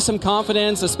that give you some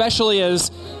confidence, especially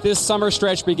as this summer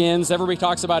stretch begins? Everybody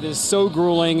talks about it is so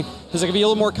grueling. Does it give you a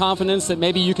little more confidence that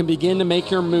maybe you can begin to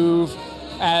make your move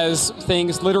as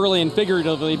things literally and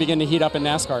figuratively begin to heat up in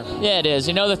NASCAR? Yeah, it is.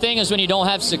 The thing is when you don't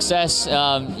have success,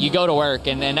 you go to work,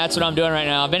 and that's what I'm doing right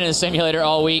now. I've been in the simulator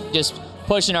all week just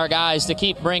pushing our guys to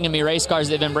keep bringing me race cars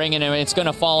they've been bringing, and it's going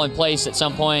to fall in place at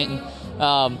some point.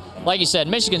 And, like you said,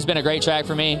 Michigan's been a great track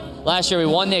for me. Last year we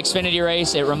won the Xfinity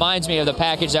race. It reminds me of the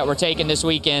package that we're taking this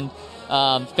weekend. We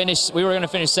were going to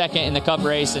finish second in the Cup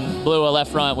race and blew a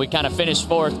left front. We kind of finished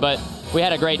 4th, but we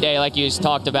had a great day like you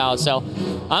talked about. So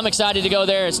I'm excited to go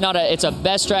there. It's a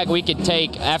best track we could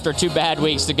take after 2 bad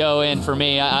weeks to go in for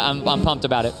me. I'm pumped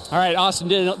about it. All right, Austin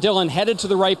Dillon headed to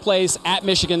the right place at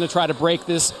Michigan to try to break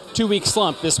this 2-week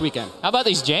slump this weekend. How about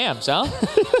these jams, huh?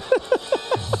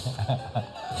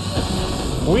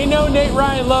 We know Nate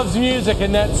Ryan loves music,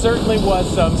 and that certainly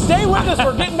was some. Stay with us.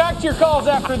 We're getting back to your calls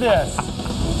after this.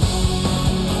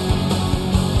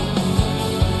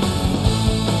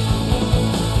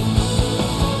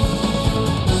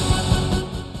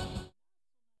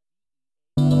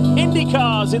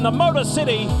 Cars in the Motor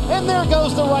City, and there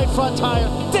goes the right front tire.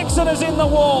 Dixon is in the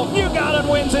wall. New Garden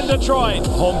wins in Detroit.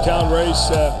 Hometown race,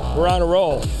 we're on a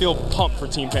roll. Feel pumped for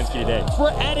Team Penske today.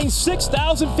 We're adding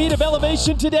 6,000 feet of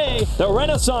elevation today. The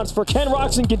renaissance for Ken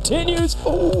Roczen continues.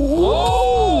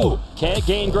 Whoa! Can't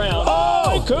gain ground.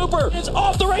 Oh! Cooper is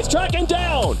off the racetrack and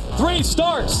down. 3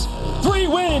 starts, 3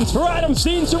 wins for Adam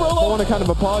Cianciarulo. I want to kind of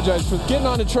apologize for getting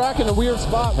on the track in a weird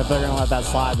spot. If they're going to let that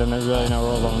slide, then there's really no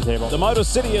rules on the table. The Motor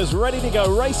City is ready to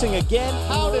go racing again.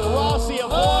 How did Rossi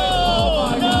avoid? Oh,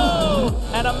 my God.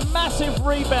 And a massive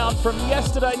rebound from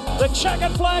yesterday. The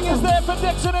checkered flag is there for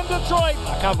Dixon in Detroit.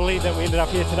 I can't believe that we ended up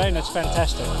here today, and it's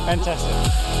fantastic. Fantastic.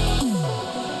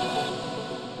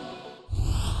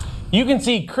 You can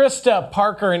see Krista,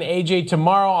 Parker, and AJ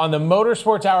tomorrow on the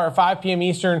Motorsports Hour at 5 p.m.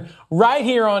 Eastern, right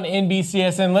here on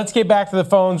NBCSN. Let's get back to the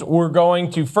phones. We're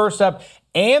going to, first up,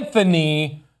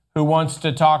 Anthony, who wants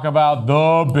to talk about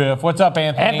the Biff. What's up,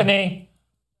 Anthony? Anthony.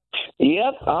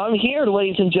 Yep, I'm here,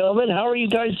 ladies and gentlemen. How are you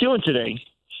guys doing today?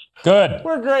 Good.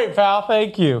 We're great, pal.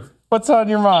 Thank you. What's on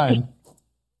your mind?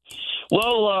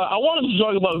 Well, I wanted to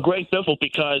talk about Greg Biffle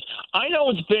because I know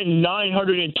it's been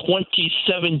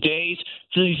 927 days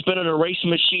since he's been in a racing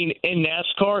machine in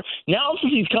NASCAR. Now,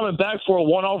 since he's coming back for a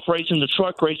one-off race in the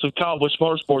truck race of Kyle Busch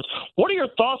Motorsports, what are your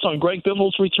thoughts on Greg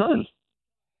Biffle's return?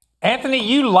 Anthony,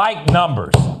 you like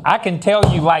numbers. I can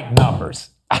tell you like numbers.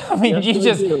 I mean,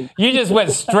 yes, you just went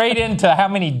straight into how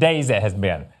many days it has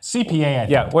been. CPA.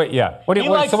 Yeah. What do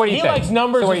you think? He likes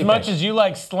numbers as much as you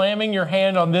like slamming your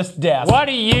hand on this desk. What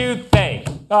do you think?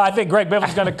 Oh, I think Greg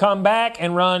Biffle's going to come back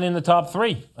and run in the top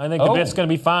 3. I think the Biff's going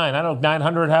to be fine. I don't know,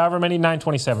 900, however many,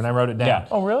 927. I wrote it down. Yeah.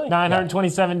 Oh, really?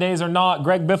 927 days or not.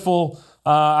 Greg Biffle,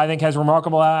 I think, has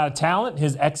remarkable amount of talent.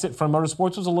 His exit from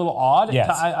motorsports was a little odd. Yes.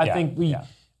 I think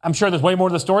I'm sure there's way more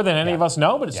to the story than any of us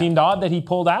know, but it seemed odd that he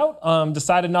pulled out,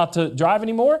 decided not to drive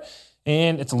anymore.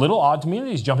 And it's a little odd to me that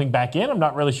he's jumping back in. I'm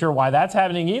not really sure why that's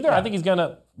happening either. Yeah. I think he's going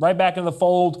to right back into the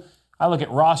fold. I look at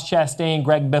Ross Chastain,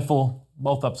 Greg Biffle,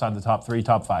 both upside the top 3,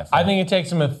 top 5. I think it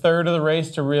takes him a third of the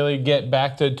race to really get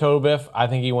back to Toe Biff. I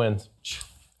think he wins.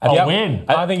 Win?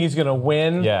 I think he's going to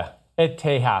win. Yeah. At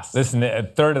Tejas. Listen, a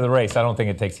third of the race, I don't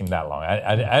think it takes him that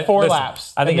long. 4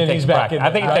 laps. I think it takes practice. I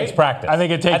think it takes practice. I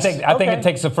think it takes. I think it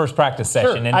takes the first practice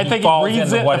session. Sure. And I think he he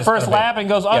reads it the first lap and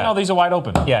goes, no, these are wide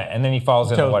open. Yeah, and then he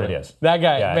falls into what it is. That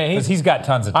guy, man, he's got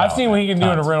tons of talent. I've seen what he can do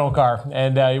in a rental car,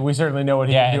 and we certainly know what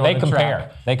he can do on the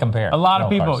track. They compare. A lot of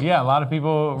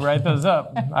people write those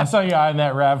up. I saw you eyeing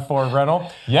that RAV4 rental.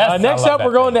 Yes. Next up,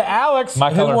 we're going to Alex,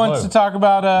 who wants to talk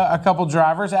about a couple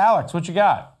drivers. Alex, what you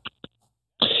got?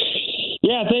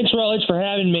 Yeah, thanks, Rutledge, for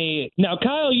having me. Now,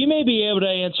 Kyle, you may be able to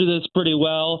answer this pretty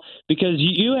well because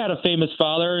you had a famous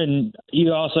father and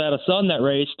you also had a son that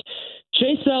raced.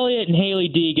 Chase Elliott and Hailie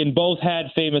Deegan both had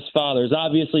famous fathers.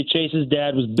 Obviously, Chase's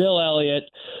dad was Bill Elliott,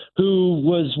 who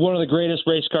was one of the greatest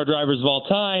race car drivers of all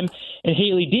time. And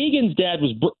Hailie Deegan's dad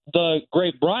was the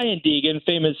great Brian Deegan,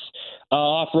 famous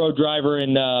off-road driver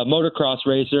and motocross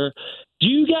racer. Do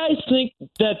you guys think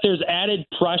that there's added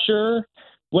pressure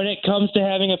when it comes to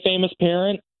having a famous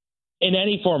parent in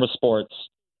any form of sports?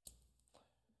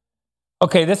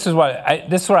 Okay, this is what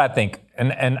I think,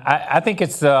 and I think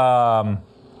it's. I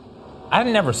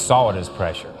never saw it as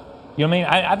pressure. You know what I mean?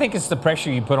 I think it's the pressure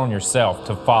you put on yourself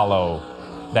to follow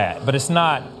that, but it's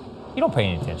not. You don't pay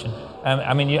any attention.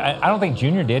 I mean, I don't think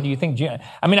Junior did. Do you think Junior?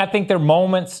 I mean, I think there's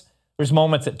moments at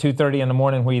 2:30 in the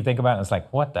morning where you think about it, and it's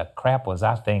like, what the crap was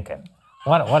I thinking?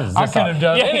 What is this? I could have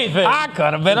done anything. I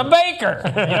could have been a baker.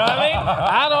 You know what I mean?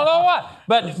 I don't know what.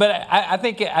 But I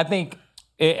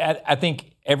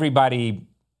think everybody,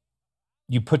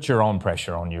 you put your own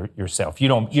pressure on yourself. You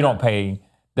don't pay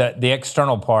the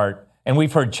external part. And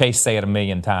we've heard Chase say it a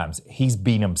million times. He's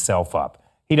beating himself up.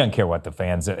 He doesn't care what the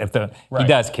fans. He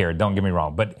does care. Don't get me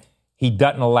wrong, but he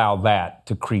doesn't allow that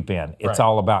to creep in. It's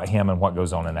all about him and what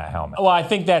goes on in that helmet. Well, I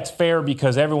think that's fair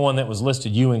because everyone that was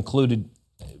listed, you included,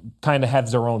 kind of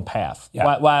has their own path.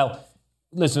 Yeah. While,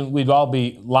 listen, we'd all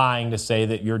be lying to say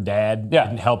that your dad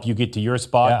didn't help you get to your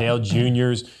spot. Dale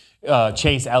Jr.'s,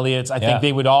 Chase Elliott's. I think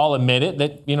they would all admit it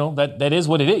that that is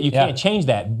what it is. You can't change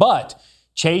that. But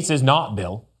Chase is not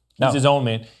Bill. He's his own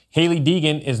man. Hailie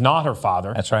Deegan is not her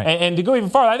father. That's right. And to go even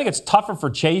farther, I think it's tougher for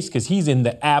Chase because he's in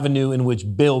the avenue in which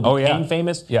Bill became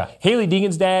famous. Yeah. Hailie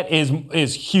Deegan's dad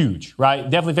is huge, right?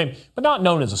 Definitely famous, but not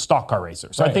known as a stock car racer.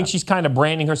 So I think she's kind of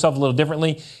branding herself a little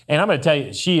differently. And I'm going to tell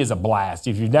you, she is a blast.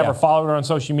 If you've never followed her on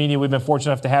social media, we've been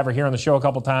fortunate enough to have her here on the show a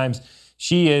couple times.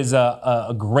 She is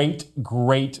a great,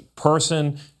 great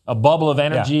person, a bubble of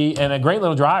energy, and a great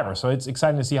little driver. So it's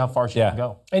exciting to see how far she can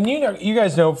go. And you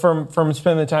guys know from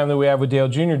spending the time that we have with Dale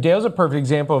Jr., Dale's a perfect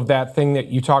example of that thing that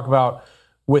you talk about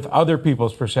with other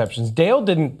people's perceptions. Dale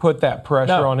didn't put that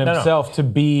pressure on himself to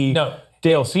be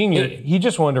Dale Sr. He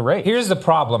just wanted to race. Here's the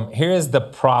problem. Here's the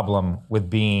problem with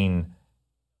being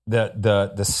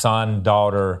the son,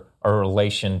 daughter, or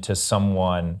relation to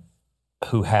someone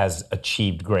who has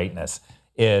achieved greatness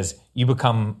is you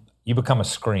become a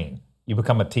screen. You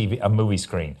become a movie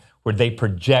screen where they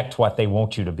project what they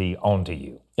want you to be onto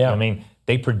you. You know what I mean?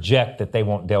 They project that they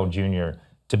want Dale Jr.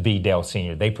 to be Dale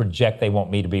Sr. They project they want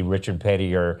me to be Richard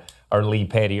Petty or Lee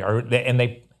Petty,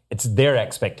 it's their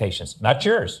expectations, not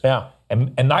yours. Yeah.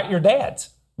 And not your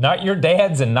dad's. Not your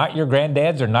dad's and not your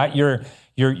granddad's or not your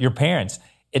parents'.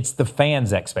 It's the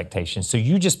fans' expectations. So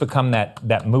you just become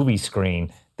that movie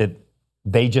screen that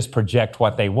they just project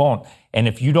what they want. And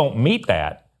if you don't meet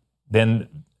that, then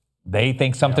they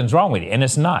think something's wrong with you. And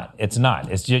it's not. It's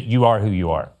not. It's just you are who you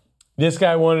are. This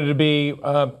guy wanted to be kind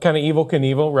of Evel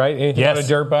Knievel, right? Anything on a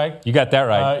dirt bike. You got that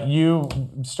right. You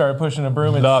started pushing a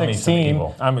broom at Love 16.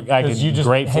 You just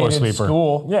great floor hated sweeper.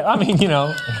 School. Yeah, I mean,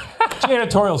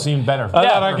 janitorial seemed better.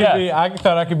 I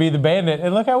thought I could be the bandit,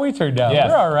 and look how we turned out. Yes.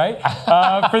 We're all right.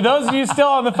 For those of you still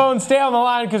on the phone, stay on the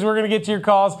line because we're going to get to your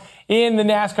calls in the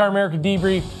NASCAR America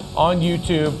Debrief on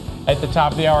YouTube at the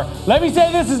top of the hour. Let me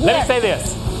say this is next. Let me say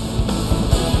this.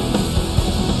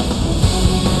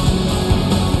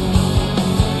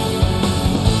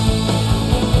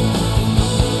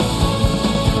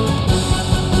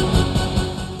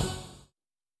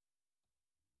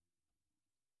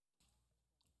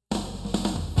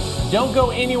 Don't go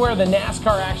anywhere. The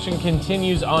NASCAR action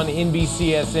continues on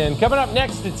NBCSN. Coming up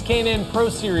next, it's K&N Pro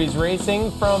Series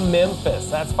Racing from Memphis.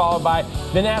 That's followed by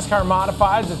the NASCAR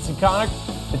Modifieds at Seconic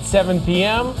at 7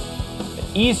 p.m.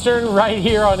 Eastern right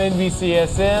here on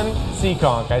NBCSN.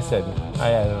 Seconk, I said I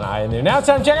had an I in there. Now it's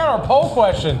time to check out our poll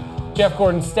question. Jeff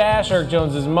Gordon's stash, Eric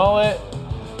Jones's mullet,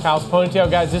 Kyle's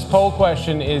ponytail. Guys, this poll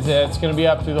question is it's going to be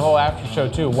up through the whole after show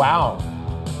too. Wow.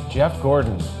 Jeff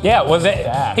Gordon.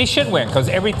 Yeah, he should win because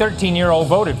every 13-year-old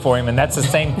voted for him, and that's the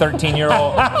same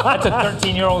 13-year-old. That's a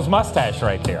 13-year-old's mustache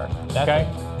right there. Okay?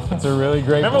 That's a really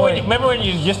great point. Remember when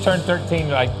you just turned 13,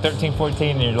 like 13,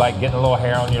 14, and you're like getting a little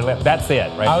hair on your lip? That's it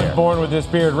right there. I was born with this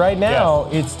beard. Right now,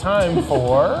 it's time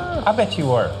for... I bet you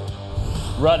were.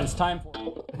 Rudd, it's time for...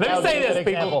 Let me say this,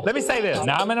 people. Let me say this.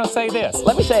 Now I'm going to say this.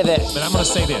 Let me say this. But I'm going to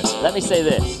say this. Let me say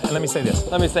this. And let me say this.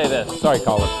 Let me say this. Sorry,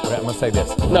 caller. But I'm going to say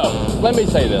this. No, let me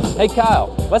say this. Hey,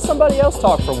 Kyle, let somebody else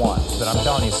talk for once. But I'm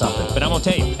telling you something. But I'm going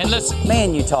to tell you. And listen.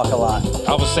 Man, you talk a lot.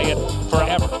 I will say it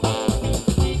forever.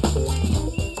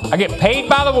 I get paid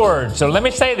by the word. So let me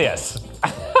say this.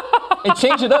 They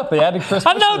changed it up. They added Chris.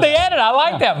 I know they added. I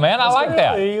like that, man. I like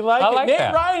that. You like I it. like Nate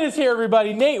that. Ryan is here,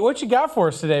 everybody. Nate, what you got for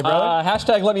us today, brother?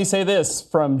 Hashtag let me say this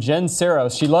from Jen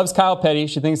Saros. She loves Kyle Petty.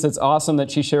 She thinks it's awesome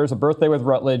that she shares a birthday with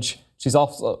Rutledge. She's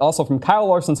also from Kyle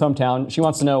Larson's hometown. She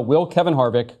wants to know, will Kevin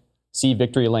Harvick see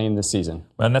victory lane this season?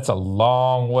 Man, that's a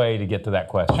long way to get to that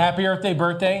question. Happy Earth Day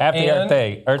birthday. Happy Earth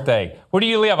Day. Where do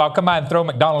you live? I'll come by and throw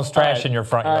McDonald's trash in your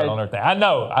front yard on Earth Day. I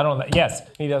know. I don't. Yes,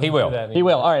 he will. He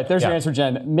will. All right, there's your answer,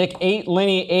 Jen. Mick8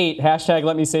 Lenny 8. Hashtag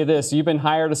let me say this. You've been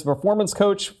hired as a performance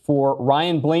coach for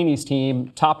Ryan Blaney's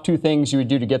team. Top 2 things you would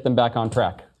do to get them back on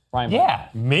track. Ryan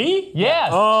Me? Yes.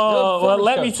 Oh, well,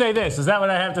 let me say this. Is that what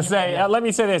I have to say? Let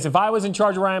me say this. If I was in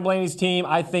charge of Ryan Blaney's team,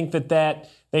 I think that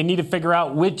they need to figure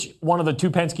out which one of the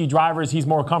 2 Penske drivers he's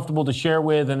more comfortable to share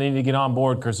with, and they need to get on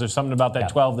board because there's something about that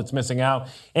 12 that's missing out.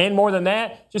 And more than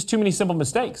that, just too many simple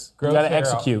mistakes. You got to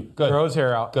execute. Good. Grows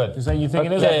hair out. Good. Is that you think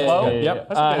it is? That flow?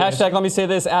 Yep. Hashtag let me say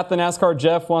this. At the NASCAR,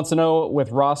 Jeff wants to know,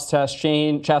 with Ross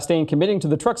Chastain committing to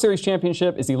the Truck Series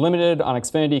Championship, is he limited on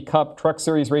Xfinity Cup Truck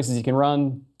Series races he can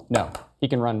run? No. He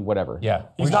can run whatever. Yeah.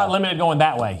 He's not limited going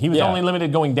that way. He was only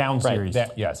limited going down series.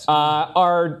 Yes.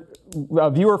 Our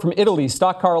viewer from Italy,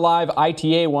 Stock Car Live,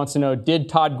 ITA, wants to know, did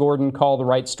Todd Gordon call the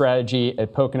right strategy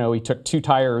at Pocono? He took 2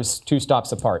 tires 2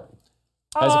 stops apart,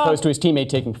 as opposed to his teammate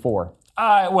taking 4.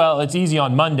 Well, it's easy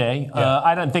on Monday.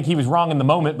 I don't think he was wrong in the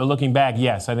moment, but looking back,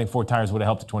 yes, I think 4 tires would have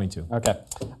helped at 22. Okay.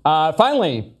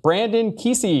 Finally, Brandon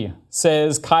Kesey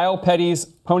says Kyle Petty's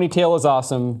ponytail is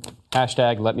awesome.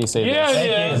 Hashtag let me say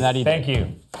this.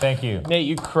 Thank you. Nate,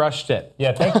 you crushed it.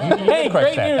 Yeah, thank you. Hey,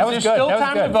 great news. That was There's good. still That was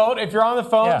time good. to vote. If you're on the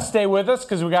phone, stay with us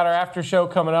because we got our after show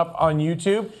coming up on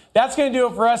YouTube. That's going to do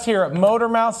it for us here at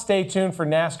Motormouth. Stay tuned for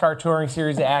NASCAR Touring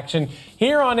Series action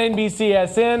here on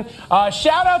NBCSN.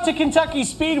 Shout out to Kentucky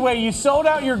Speedway. You sold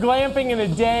out your glamping in a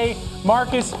day.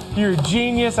 Marcus, you're a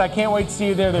genius. I can't wait to see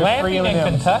you there. There's Glamping free in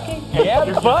M&Ms. Kentucky? Yeah,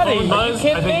 buddy. Are you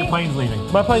kidding I think me? your plane's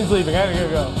leaving. My plane's leaving. I gotta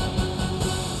go.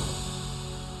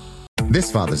 This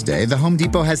Father's Day, the Home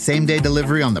Depot has same-day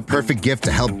delivery on the perfect gift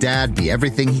to help Dad be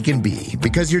everything he can be.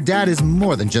 Because your dad is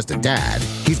more than just a dad.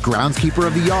 He's groundskeeper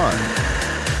of the yard,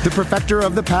 the perfecter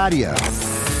of the patio,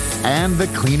 and the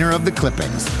cleaner of the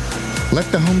clippings. Let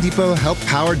the Home Depot help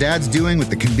power Dad's doing with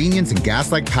the convenience and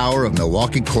gas-like power of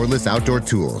Milwaukee cordless outdoor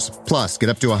tools. Plus, get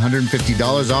up to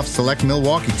 $150 off select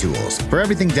Milwaukee tools. For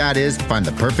everything Dad is, find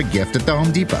the perfect gift at the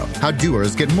Home Depot. How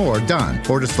doers get more done.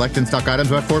 Order select in stock items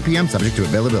by 4 p.m. subject to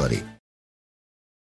availability.